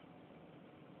somebody.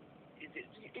 You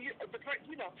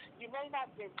may not,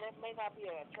 there may not be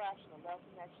an attraction or love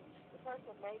connection. The person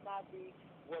may not be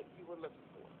what you were looking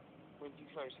for when you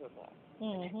first hooked up.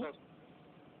 Mm-hmm.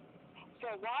 So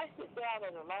why sit down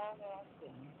at a long ass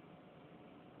dinner?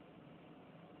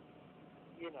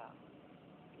 You're gonna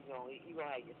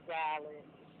have your salad,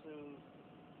 your soup,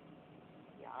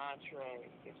 your entree,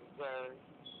 your dessert.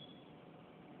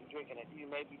 You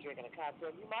may be drinking a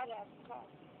cocktail. You might have some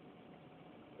coffee.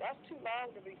 That's too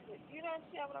long to be sitting. You don't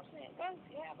understand what I'm saying? Go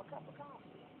have a cup of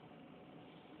coffee.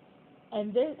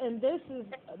 And this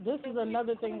is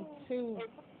another thing too.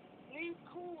 Leave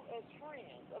cool as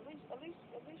friends. At least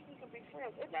we can be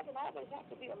friends. It doesn't always have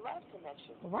to be a love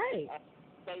connection. Right.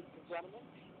 Ladies and gentlemen,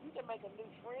 you can make a new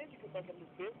friend. You can make a new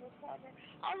business partner.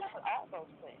 I love all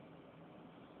those things.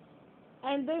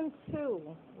 And then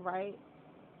too, right?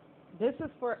 This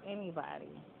is for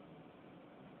anybody,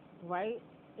 right?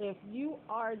 If you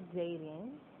are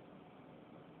dating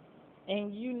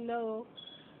and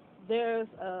there's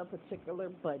a particular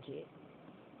budget,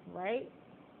 right?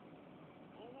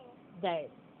 That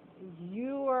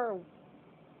you are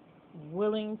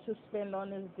willing to spend on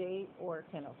this date or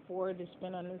can afford to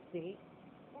spend on this date.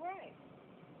 Right.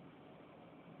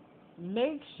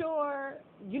 Make sure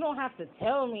you don't have to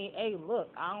tell me, hey, look,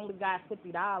 I only got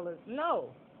 $50. No.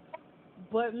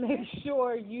 But make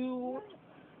sure you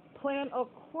plan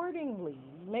accordingly.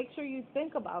 Make sure you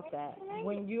think about that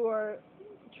when you are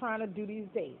trying to do these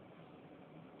dates.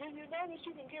 Do you know what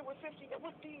you can get with $50?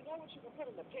 Do you know what you can put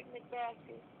in the picnic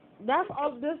basket? That's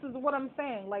all. This is what I'm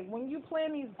saying. Like when you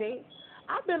plan these dates,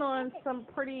 I've been on some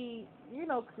pretty,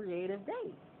 creative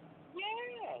dates.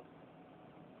 Yeah.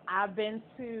 I've been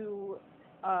to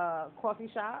a coffee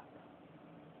shop,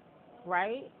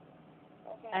 right?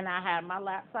 Okay. And I had my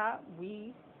laptop.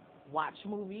 We watched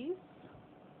movies.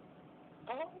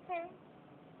 Oh, okay.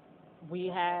 We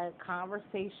had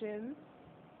conversations.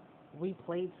 We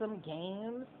played some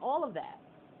games. All of that.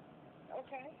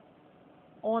 Okay.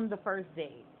 On the first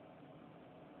date.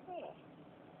 Yeah.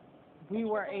 We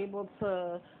were able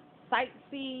to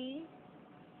sightsee,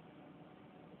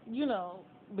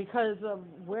 because of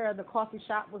where the coffee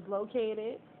shop was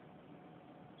located.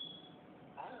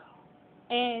 Oh.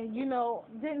 And,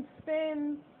 didn't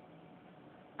spend,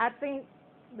 I think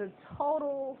the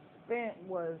total spent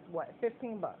was,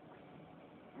 $15? Dang.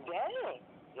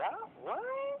 Yeah, what?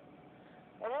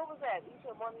 And what was that? You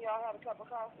said one of y'all had a cup of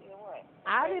coffee or what?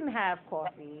 I didn't have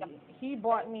coffee. He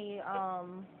bought me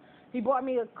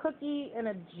a cookie and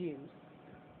a juice.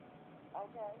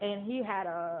 Okay. And he had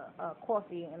a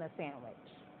coffee and a sandwich.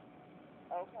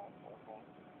 Okay.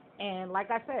 And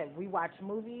like I said, we watched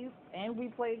movies and we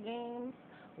played games.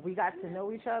 We got to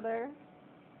know each other.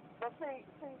 But see,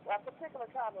 a particular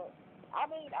kind of,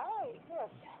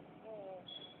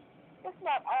 it's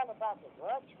not all about the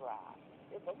grudge ride.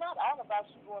 It's not all about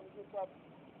you going to get that,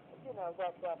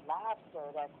 that lobster,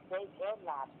 that steak and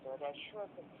lobster, that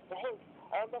shrimp and steak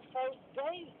on the first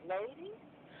date, lady.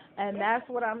 And that's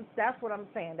what I'm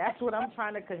saying. That's what I'm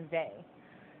trying to convey.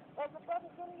 And the brother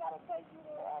really got to take you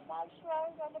to a nice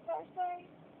ride on the first date.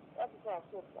 That's what I'm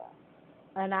saying, sister.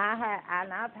 And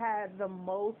I've had the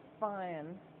most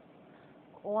fun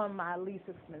on my least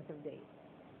expensive dates.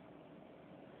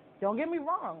 Don't get me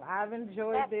wrong, I've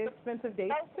enjoyed the expensive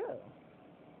dates too.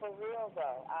 For real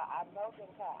though, I know them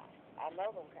kind.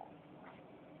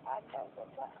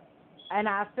 And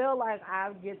I feel like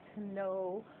I get to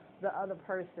know the other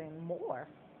person more.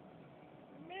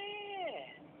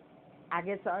 Man. I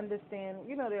get to understand,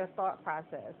 their thought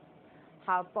process,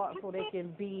 how thoughtful they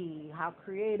can be, how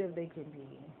creative they can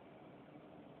be.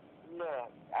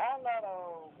 Look, I let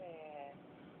old man.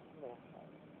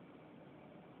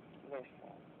 Listen.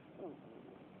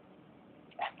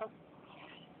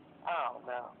 Oh,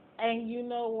 no. And you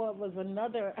know what was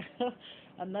another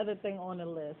another thing on the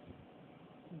list?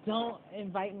 Don't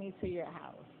invite me to your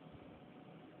house.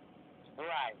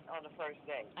 Right, on the first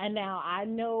day. And now I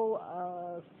know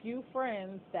a few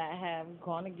friends that have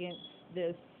gone against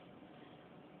this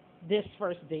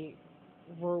first date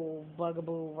rule,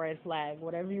 bugaboo, red flag,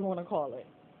 whatever you want to call it.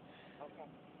 Okay.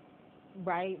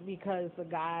 Right? Because the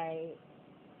guy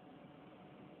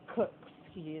cooks.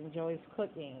 He enjoys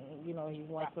cooking. You know, he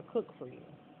wants to cook for you.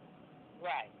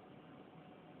 Right.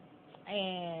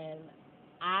 And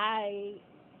I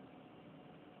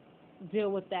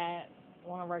deal with that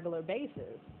on a regular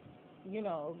basis. You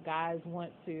know, guys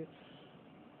want to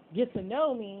get to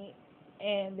know me,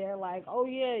 and they're like, oh,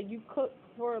 yeah, you cook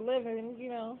for a living, you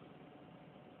know.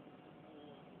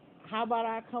 How about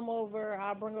I come over,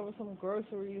 I'll bring over some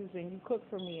groceries, and you cook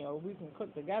for me, or we can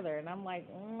cook together. And I'm like,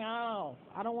 no,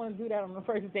 I don't want to do that on the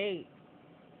first date.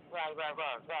 Right.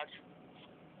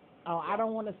 Oh, I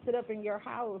don't want to sit up in your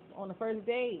house on the first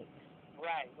date.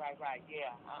 Right,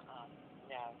 yeah,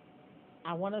 no.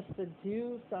 I want us to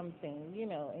do something, you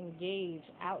know, engage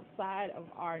outside of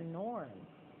our norm.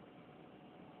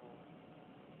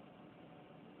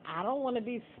 I don't want to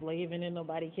be slaving in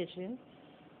nobody's kitchen.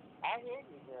 I hear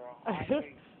you, girl. I hear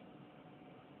you.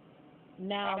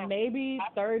 Now, maybe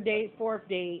third date, fourth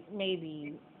date,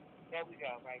 maybe. There we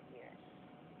go, right there.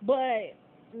 But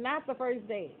not the first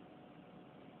date.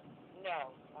 No,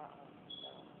 no.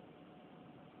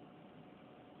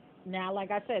 Now, like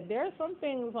I said, there are some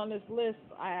things on this list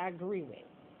I agree with.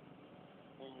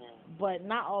 But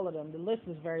not all of them. The list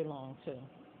is very long, too.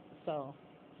 So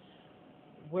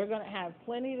we're going to have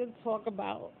plenty to talk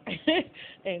about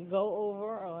and go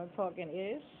over on Talking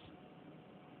Ish.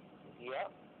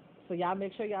 Yep. So y'all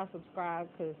make sure y'all subscribe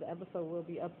because the episode will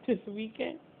be up this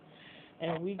weekend.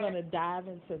 And we're going to dive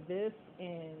into this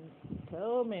and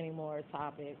so many more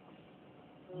topics.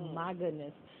 My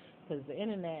goodness. Because the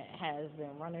internet has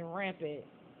been running rampant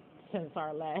since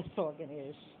our last Talking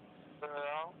Ish.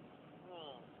 Girl.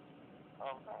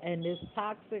 Okay. And this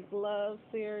Toxic Love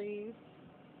series,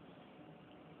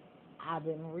 I've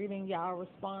been reading y'all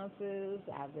responses.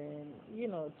 I've been, you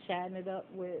know, chatting it up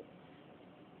with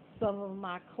some of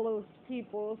my close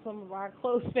people, some of our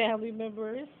close family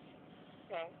members.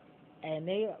 Okay. And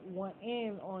they went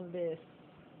in on this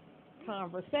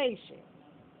conversation.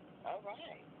 All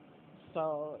right.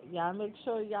 So y'all make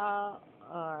sure y'all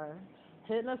are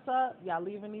hitting us up. Y'all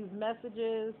leaving these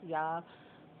messages. Y'all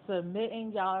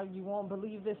submitting y'all you won't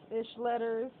believe this ish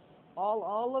letters.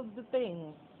 All of the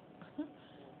things.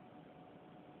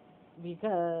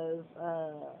 Because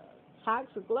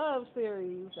Toxic Love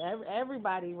series,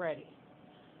 everybody ready.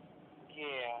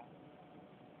 Yeah.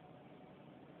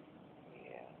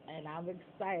 And I'm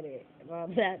excited. And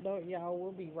on that note, y'all,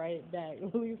 we'll be right back.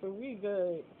 Lisa, we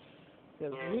good.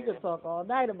 Because we could talk all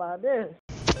night about this.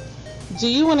 Do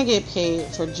you want to get paid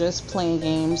for just playing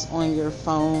games on your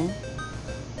phone?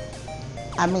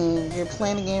 I mean, you're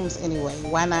playing games anyway.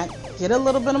 Why not get a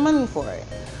little bit of money for it?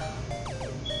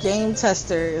 Game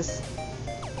testers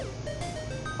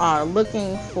are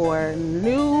looking for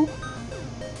new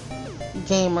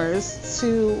gamers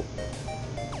to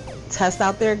test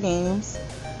out their games,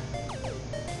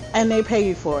 and they pay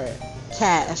you for it.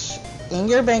 Cash in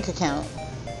your bank account.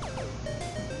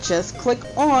 Just click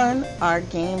on our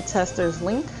Game Testers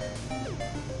link,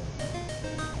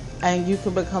 and you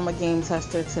can become a game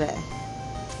tester today.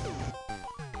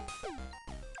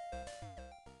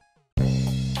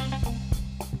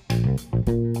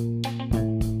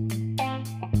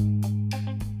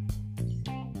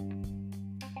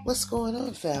 What's going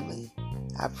on, family?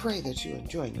 I pray that you're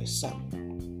enjoying your summer.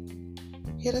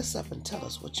 Hit us up and tell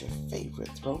us what's your favorite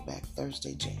Throwback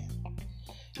Thursday jam.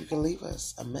 You can leave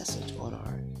us a message on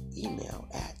our email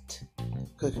at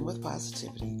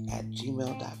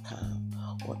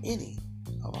cookingwithpositivity@gmail.com or any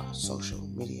of our social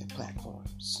media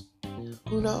platforms.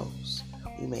 Who knows?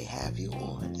 We may have you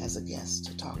on as a guest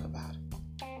to talk about it.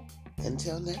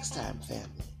 Until next time,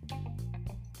 family.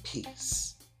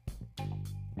 Peace.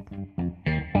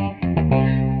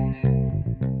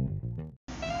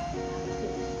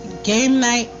 Game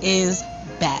night is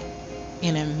back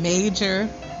in a major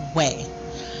way.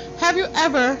 Have you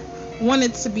ever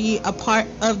wanted to be a part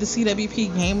of the CWP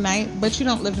game night, but you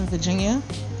don't live in Virginia?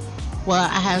 Well,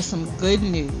 I have some good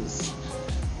news.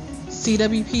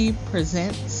 CWP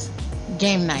presents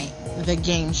Game Night, the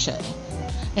game show.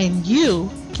 And you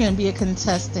can be a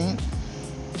contestant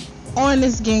on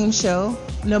this game show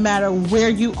no matter where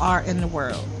you are in the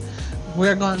world.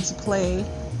 We're going to play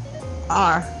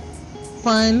our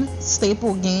fun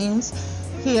staple games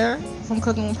here from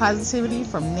Cooking with Positivity,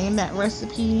 from Name That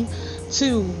Recipe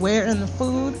to Where in the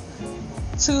Food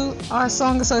to our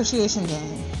Song Association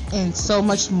game and so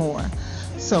much more.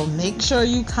 So make sure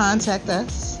you contact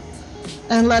us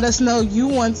and let us know you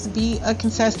want to be a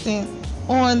contestant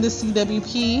on the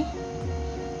CWP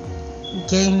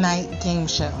Game Night Game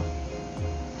Show.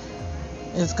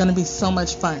 It's going to be so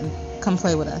much fun. Come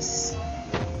play with us.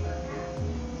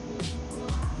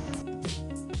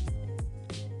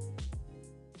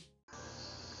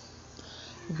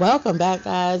 Welcome back,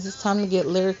 guys. It's time to get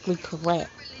lyrically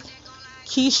correct.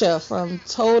 Keisha from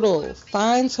Total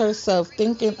finds herself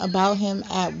thinking about him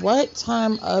at what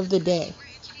time of the day?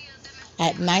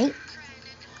 At night?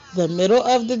 The middle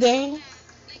of the day?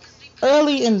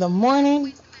 Early in the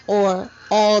morning? Or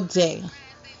all day?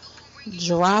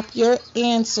 Drop your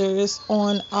answers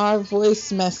on our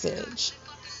voice message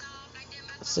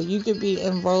so you could be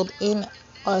enrolled in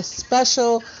a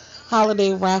special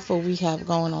holiday raffle we have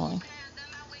going on.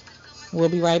 We'll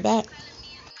be right back.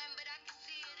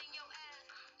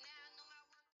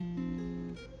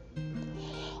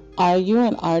 Are you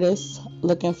an artist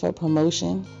looking for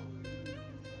promotion?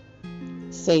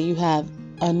 Say you have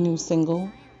a new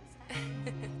single,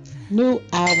 new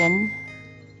album,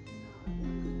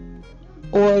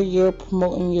 or you're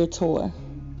promoting your tour.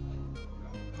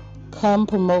 Come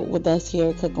promote with us here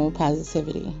at Cooking with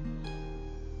Positivity.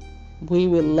 We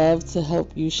would love to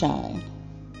help you shine.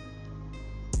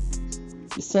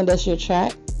 You send us your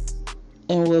track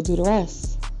and we'll do the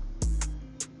rest.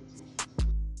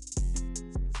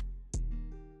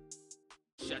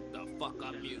 Shut the fuck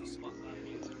up, music.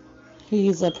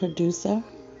 He's a producer,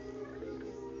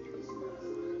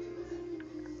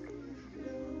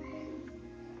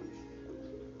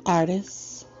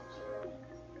 artist,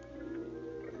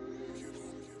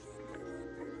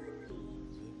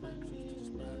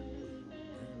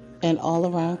 and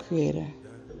all-around creator.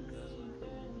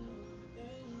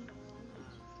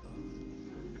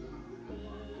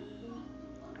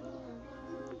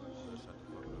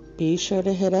 Be sure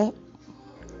to hit up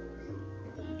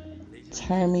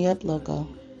Turn Me Up Loco.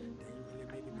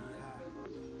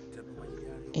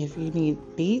 If you need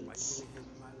beats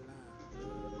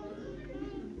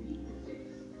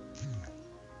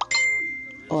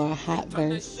or a hot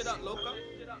verse,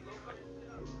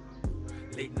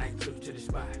 Late night trip to the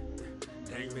spot.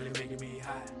 That ain't really making me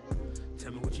hot.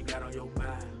 Tell me what you got on your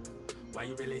mind. Why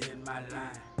you really hitting my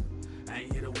line? I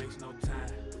ain't here to waste no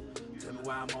time. Tell me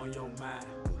why I'm on your mind.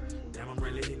 Damn, I'm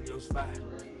really hitting your spot.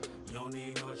 You don't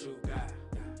even know what you got.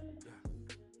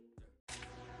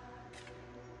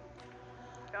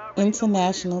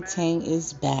 International Tang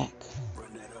is back.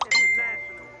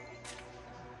 International.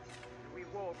 We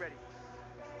war ready.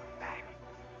 Back.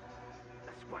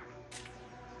 Let's work.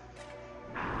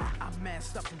 I'm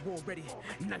masked up and war ready.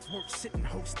 Nights work sitting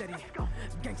hold steady.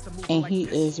 Gangsta move And like he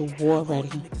this. is war ready.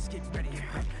 Niggas get ready.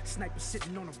 Sniper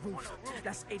sitting on the roof.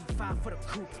 That's 85 for the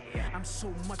coupe. I'm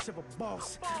so much of a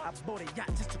boss. I bought a yacht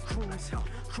just to cruise.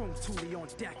 Chrome Thule on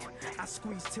deck. I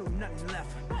squeeze till nothing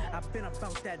left. I've been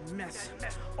about that mess.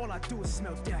 All I do is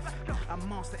smell death. I'm a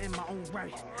monster in my own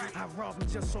right. I rob him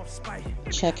just off spite.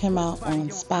 Check him out on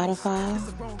Spotify, It's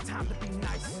the wrong time to be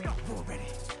nice. War ready.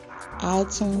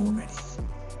 iTunes,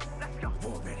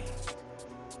 War ready.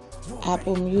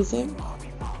 Apple Music, War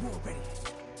ready.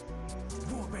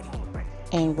 War ready.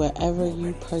 and wherever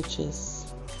you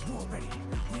purchase. War ready.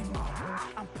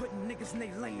 I'm putting niggas in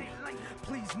they lane.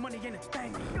 Please, money ain't a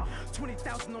thing.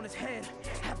 20,000 on his head.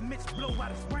 Have Mitch blow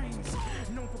out his brains.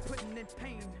 Known for putting in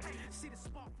pain. See the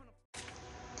spark from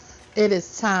the It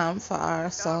is time for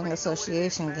our Song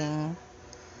Association game.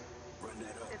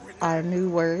 Our new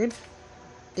word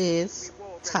is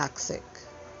toxic.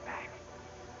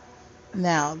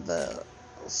 Now, the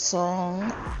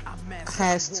song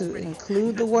has to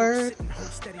include the word,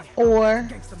 or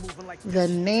the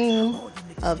name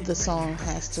of the song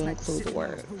has to include the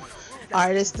word.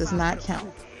 Artist does not count.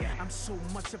 I'm so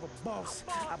much of a boss.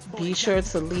 Be sure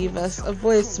to leave us a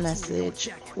voice message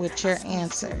with your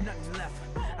answer. Nothing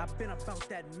left. I've been about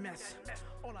that mess.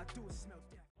 All I do is smell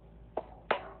death.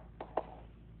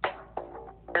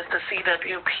 It's the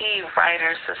CWP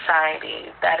Writers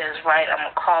Society. That is right.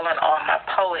 I'm calling all my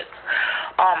poets,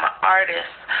 all my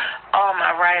artists, all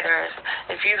my writers.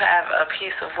 If you have a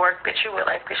piece of work that you would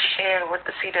like to share with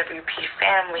the CWP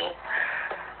family,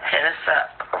 hit us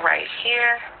up right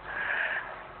here,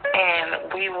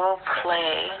 and we will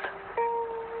play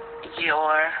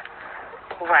your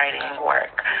writing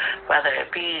work, whether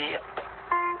it be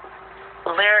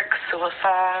lyrics to a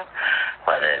song,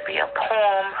 whether it be a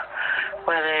poem,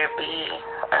 whether it be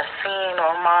a scene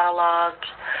or monologue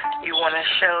you want to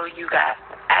show you got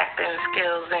acting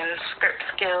skills and script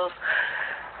skills,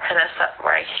 hit us up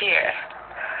right here,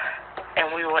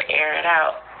 and we will air it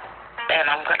out. And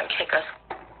I'm going to kick us.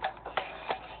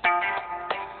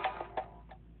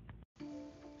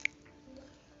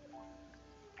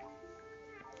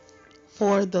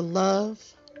 For the love,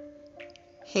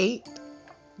 hate,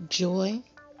 joy,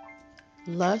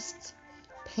 lust,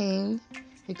 pain,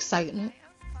 excitement,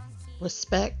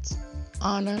 respect,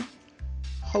 honor,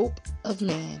 hope of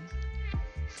man.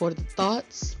 For the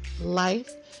thoughts, life,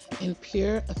 and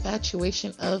pure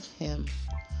infatuation of him.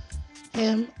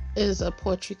 Him is a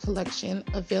poetry collection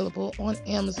available on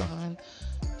Amazon,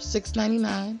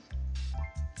 $6.99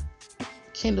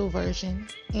 Kindle version,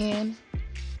 and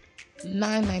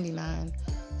 $9.99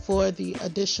 for the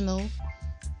additional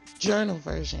journal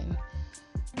version.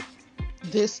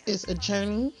 This is a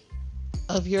journey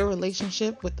of your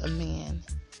relationship with a man.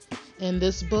 In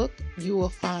this book, you will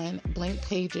find blank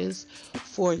pages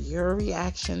for your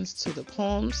reactions to the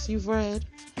poems you've read,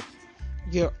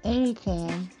 your own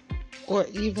poem, or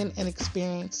even an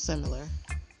experience similar.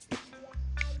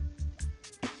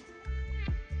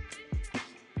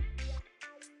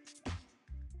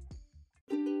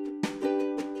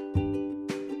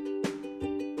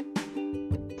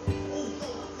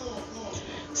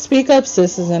 Speak Up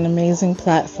Sis is an amazing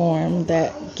platform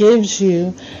that gives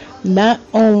you not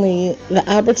only the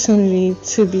opportunity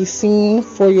to be seen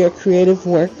for your creative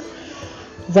work,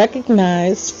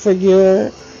 recognized for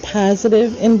your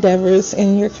positive endeavors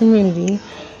in your community,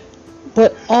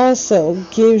 but also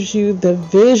gives you the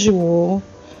visual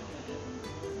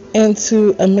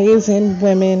into amazing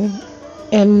women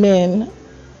and men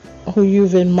who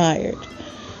you've admired.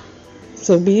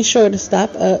 So be sure to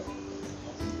stop up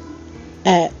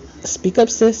at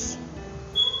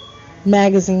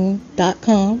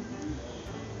speakupsismagazine.com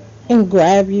and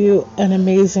grab you an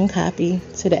amazing copy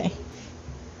today.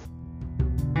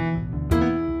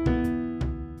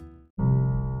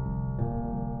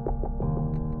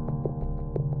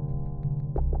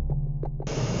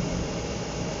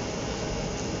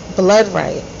 Blood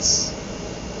Rights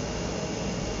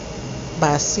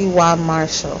by C.Y.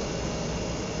 Marshall.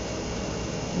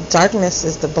 Darkness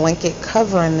is the blanket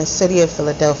covering the city of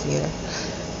Philadelphia,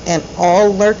 and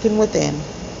all lurking within.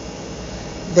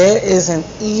 There is an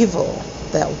evil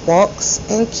that walks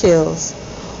and kills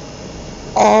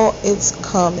all its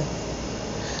cometh.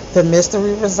 The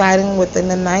mystery residing within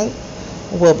the night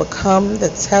will become the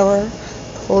terror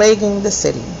plaguing the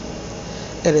city.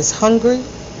 It is hungry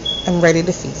and ready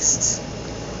to feast.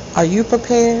 Are you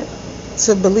prepared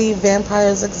to believe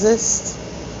vampires exist?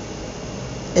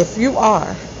 If you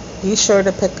are, be sure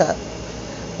to pick up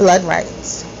Blood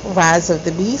Rights, Rise of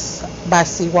the Beast by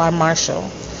C.Y.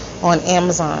 Marshall on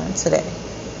Amazon today.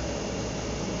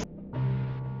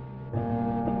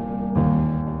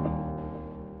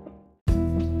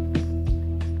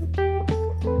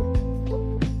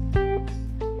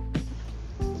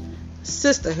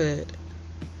 Sisterhood.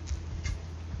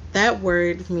 That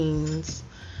word means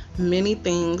many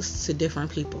things to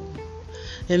different people.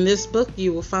 In this book,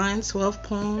 you will find 12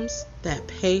 poems that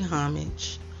pay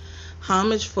homage.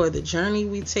 Homage for the journey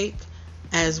we take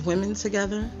as women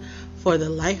together, for the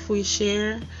life we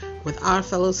share with our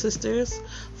fellow sisters,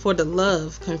 for the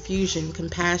love, confusion,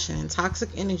 compassion, and toxic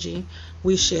energy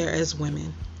we share as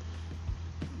women.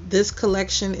 This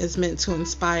collection is meant to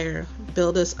inspire,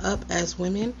 build us up as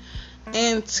women,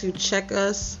 and to check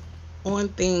us on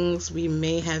things we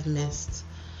may have missed.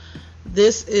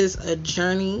 This is a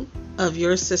journey of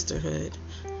your sisterhood.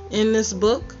 In this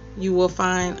book, you will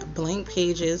find blank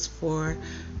pages for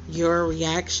your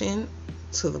reaction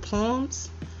to the poems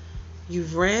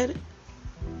you've read,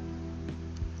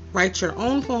 write your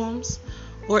own poems,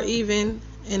 or even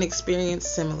an experience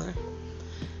similar.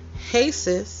 Hey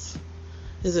Sis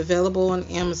is available on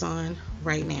Amazon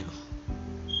right now.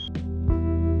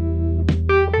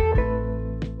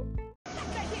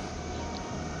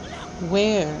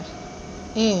 Where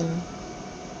in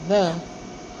the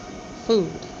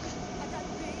food?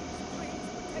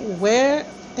 Where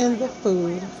in the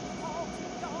food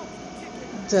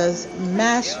does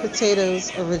mashed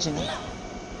potatoes originate?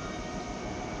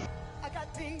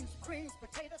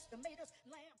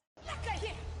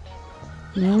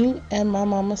 Me and My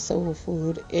Mama Soul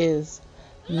Food is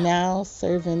now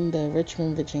serving the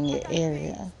Richmond, Virginia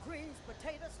area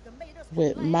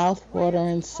with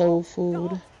mouth-watering soul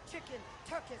food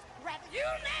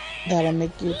that'll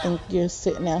make you think you're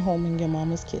sitting at home in your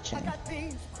mama's kitchen.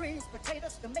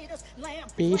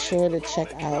 Be sure to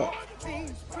check out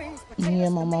Me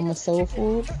and My Mama Soul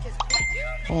Food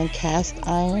on Cast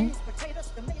Iron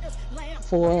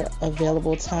for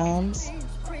available times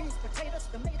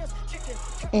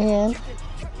And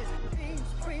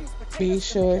be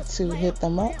sure to hit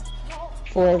them up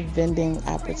for vending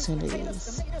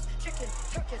opportunities.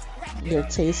 Your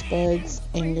taste buds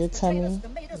and your tummy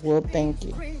will thank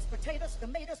you.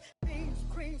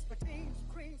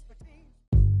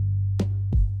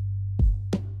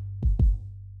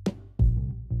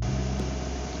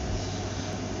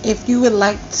 If you would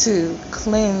like to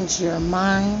cleanse your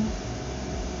mind,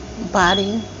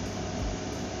 body,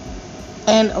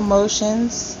 and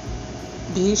emotions,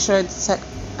 be sure to check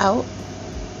out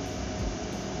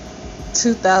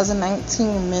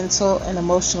 2019 Mental and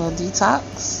Emotional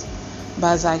Detox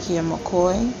by Zykia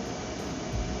McCoy,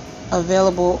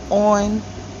 available on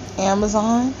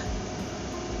Amazon.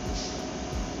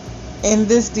 In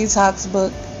this detox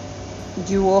book,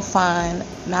 you will find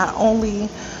not only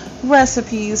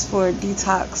recipes for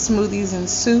detox smoothies and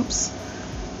soups,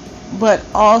 but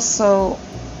also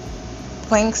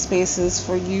blank spaces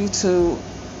for you to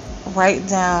write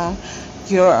down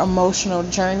your emotional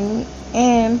journey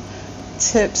and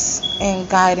tips and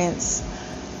guidance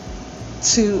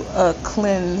to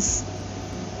cleanse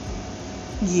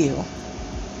you.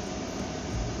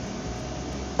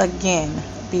 Again,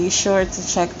 be sure to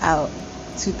check out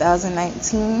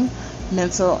 2019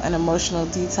 Mental and Emotional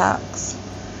Detox.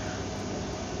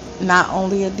 Not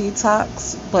only a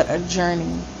detox, but a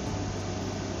journey.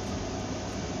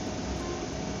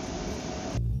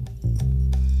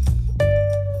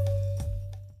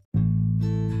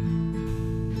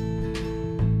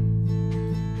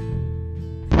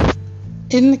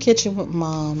 In the Kitchen with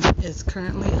Mom is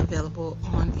currently available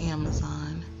on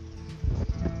Amazon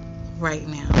right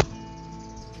now.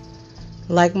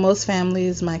 Like most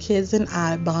families, my kids and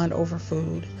I bond over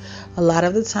food. A lot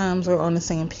of the times we're on the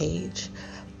same page.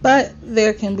 But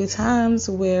there can be times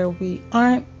where we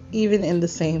aren't even in the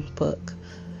same book.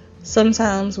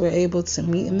 Sometimes we're able to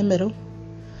meet in the middle.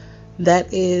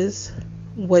 That is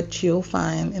what you'll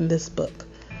find in this book.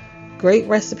 Great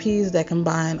recipes that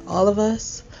combine all of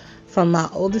us, from my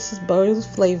oldest's bold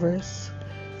flavors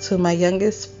to my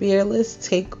youngest fearless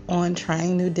take on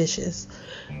trying new dishes,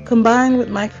 combined with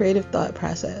my creative thought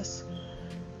process.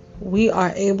 We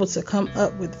are able to come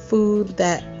up with food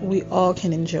that we all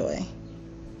can enjoy.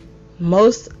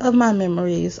 Most of my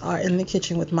memories are in the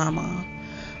kitchen with my mom,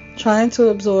 trying to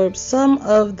absorb some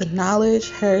of the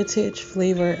knowledge, heritage,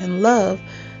 flavor, and love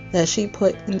that she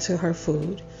put into her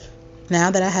food. Now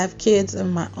that I have kids of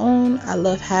my own, I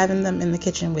love having them in the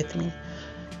kitchen with me.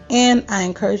 And I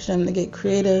encourage them to get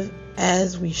creative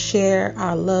as we share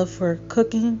our love for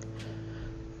cooking,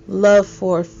 love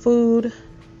for food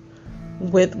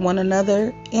with one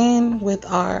another, and with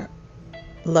our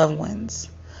loved ones.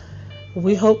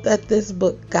 We hope that this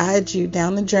book guides you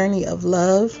down the journey of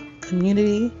love,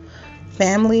 community,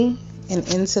 family, and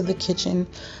into the kitchen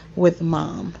with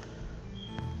Mom.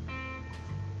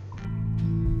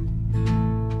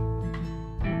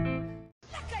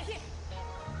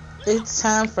 It's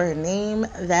time for Name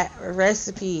That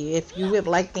Recipe. If you would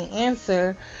like the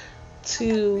answer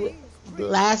to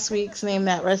last week's Name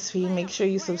That Recipe, make sure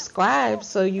you subscribe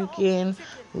so you can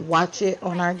watch it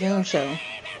on our game show.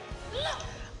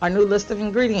 Our new list of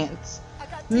ingredients: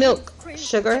 milk,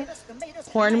 sugar,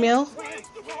 cornmeal,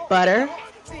 butter,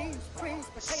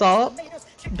 salt,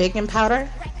 baking powder,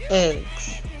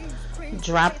 eggs.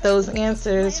 Drop those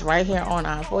answers right here on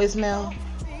our voicemail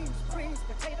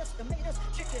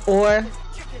or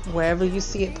wherever you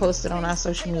see it posted on our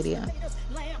social media.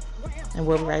 And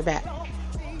we'll be right back.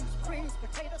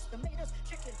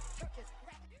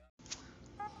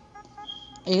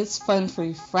 It's Fun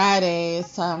Free Friday.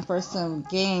 It's time for some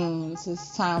games.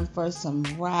 It's time for some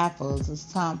raffles. It's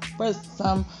time for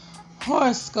some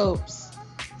horoscopes.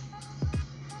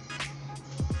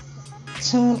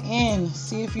 Tune in,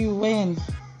 see if you win,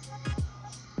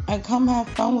 and come have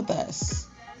fun with us.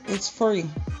 It's free.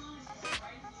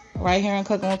 Right here on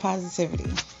Cooking with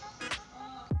Positivity.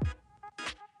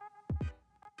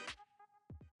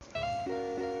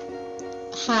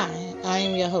 Hi, I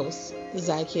am your host,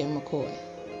 Zykia McCoy.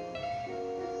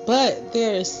 But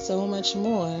there is so much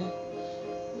more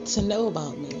to know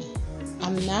about me.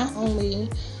 I'm not only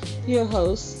your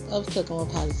host of Cooking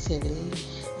with Positivity,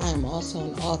 I am also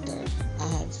an author. I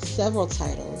have several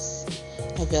titles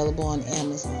available on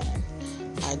Amazon.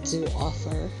 I do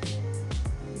offer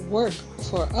work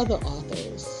for other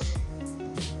authors,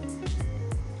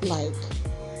 like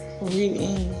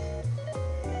reading,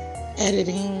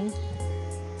 editing,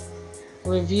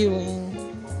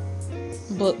 reviewing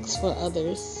books for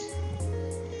others,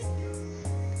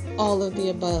 all of the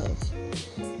above.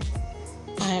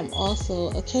 I am also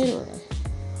a caterer.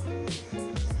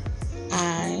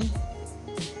 I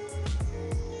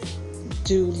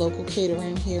do local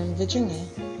catering here in Virginia.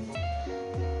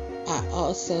 I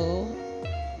also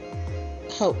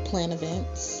help plan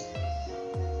events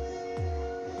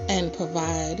and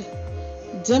provide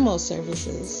demo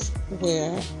services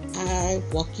where I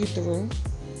walk you through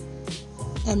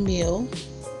a meal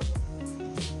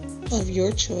of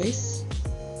your choice,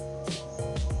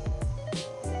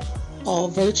 all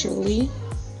virtually,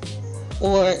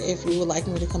 or if you would like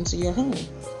me to come to your home.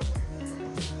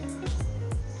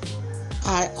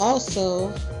 I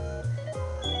also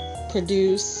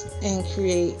produce and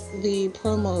create the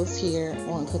promos here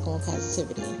on Cooking with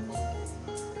Positivity.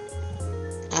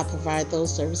 I provide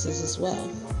those services as well.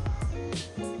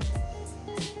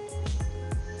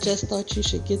 Just thought you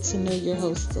should get to know your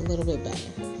hosts a little bit better.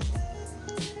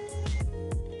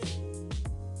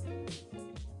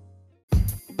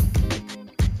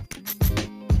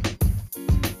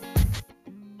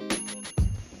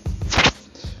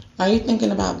 Are you thinking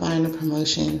about buying a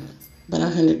promotion, but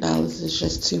 $100 is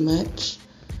just too much?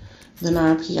 Then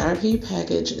our PRP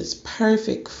package is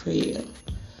perfect for you.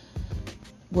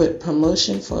 With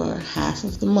promotion for half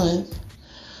of the month,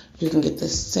 you can get the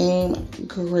same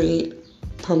great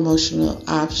promotional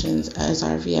options as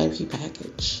our VIP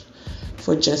package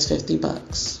for just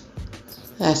 $50.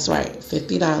 That's right,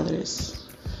 $50.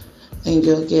 And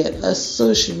you'll get a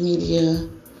social media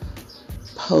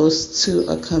post to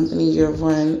accompany your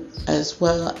run, as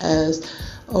well as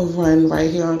a run right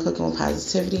here on Cooking with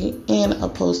Positivity, and a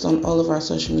post on all of our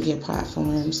social media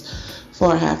platforms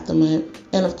for half the month,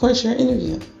 and of course your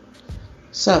interview.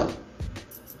 So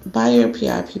buy your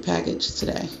PRP package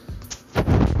today.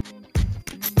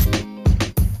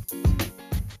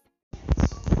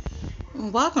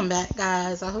 Welcome back,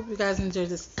 guys. I hope you guys enjoyed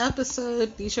this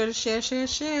episode. Be sure to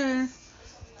share.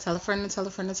 Tell a friend and tell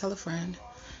a friend and tell a friend.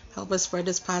 Help us spread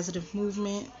this positive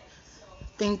movement.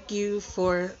 Thank you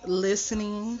for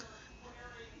listening.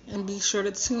 And be sure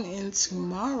to tune in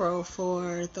tomorrow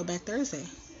for Throwback Thursday.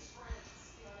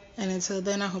 And until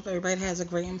then, I hope everybody has a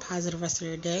great and positive rest of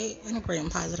your day and a great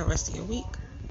and positive rest of your week.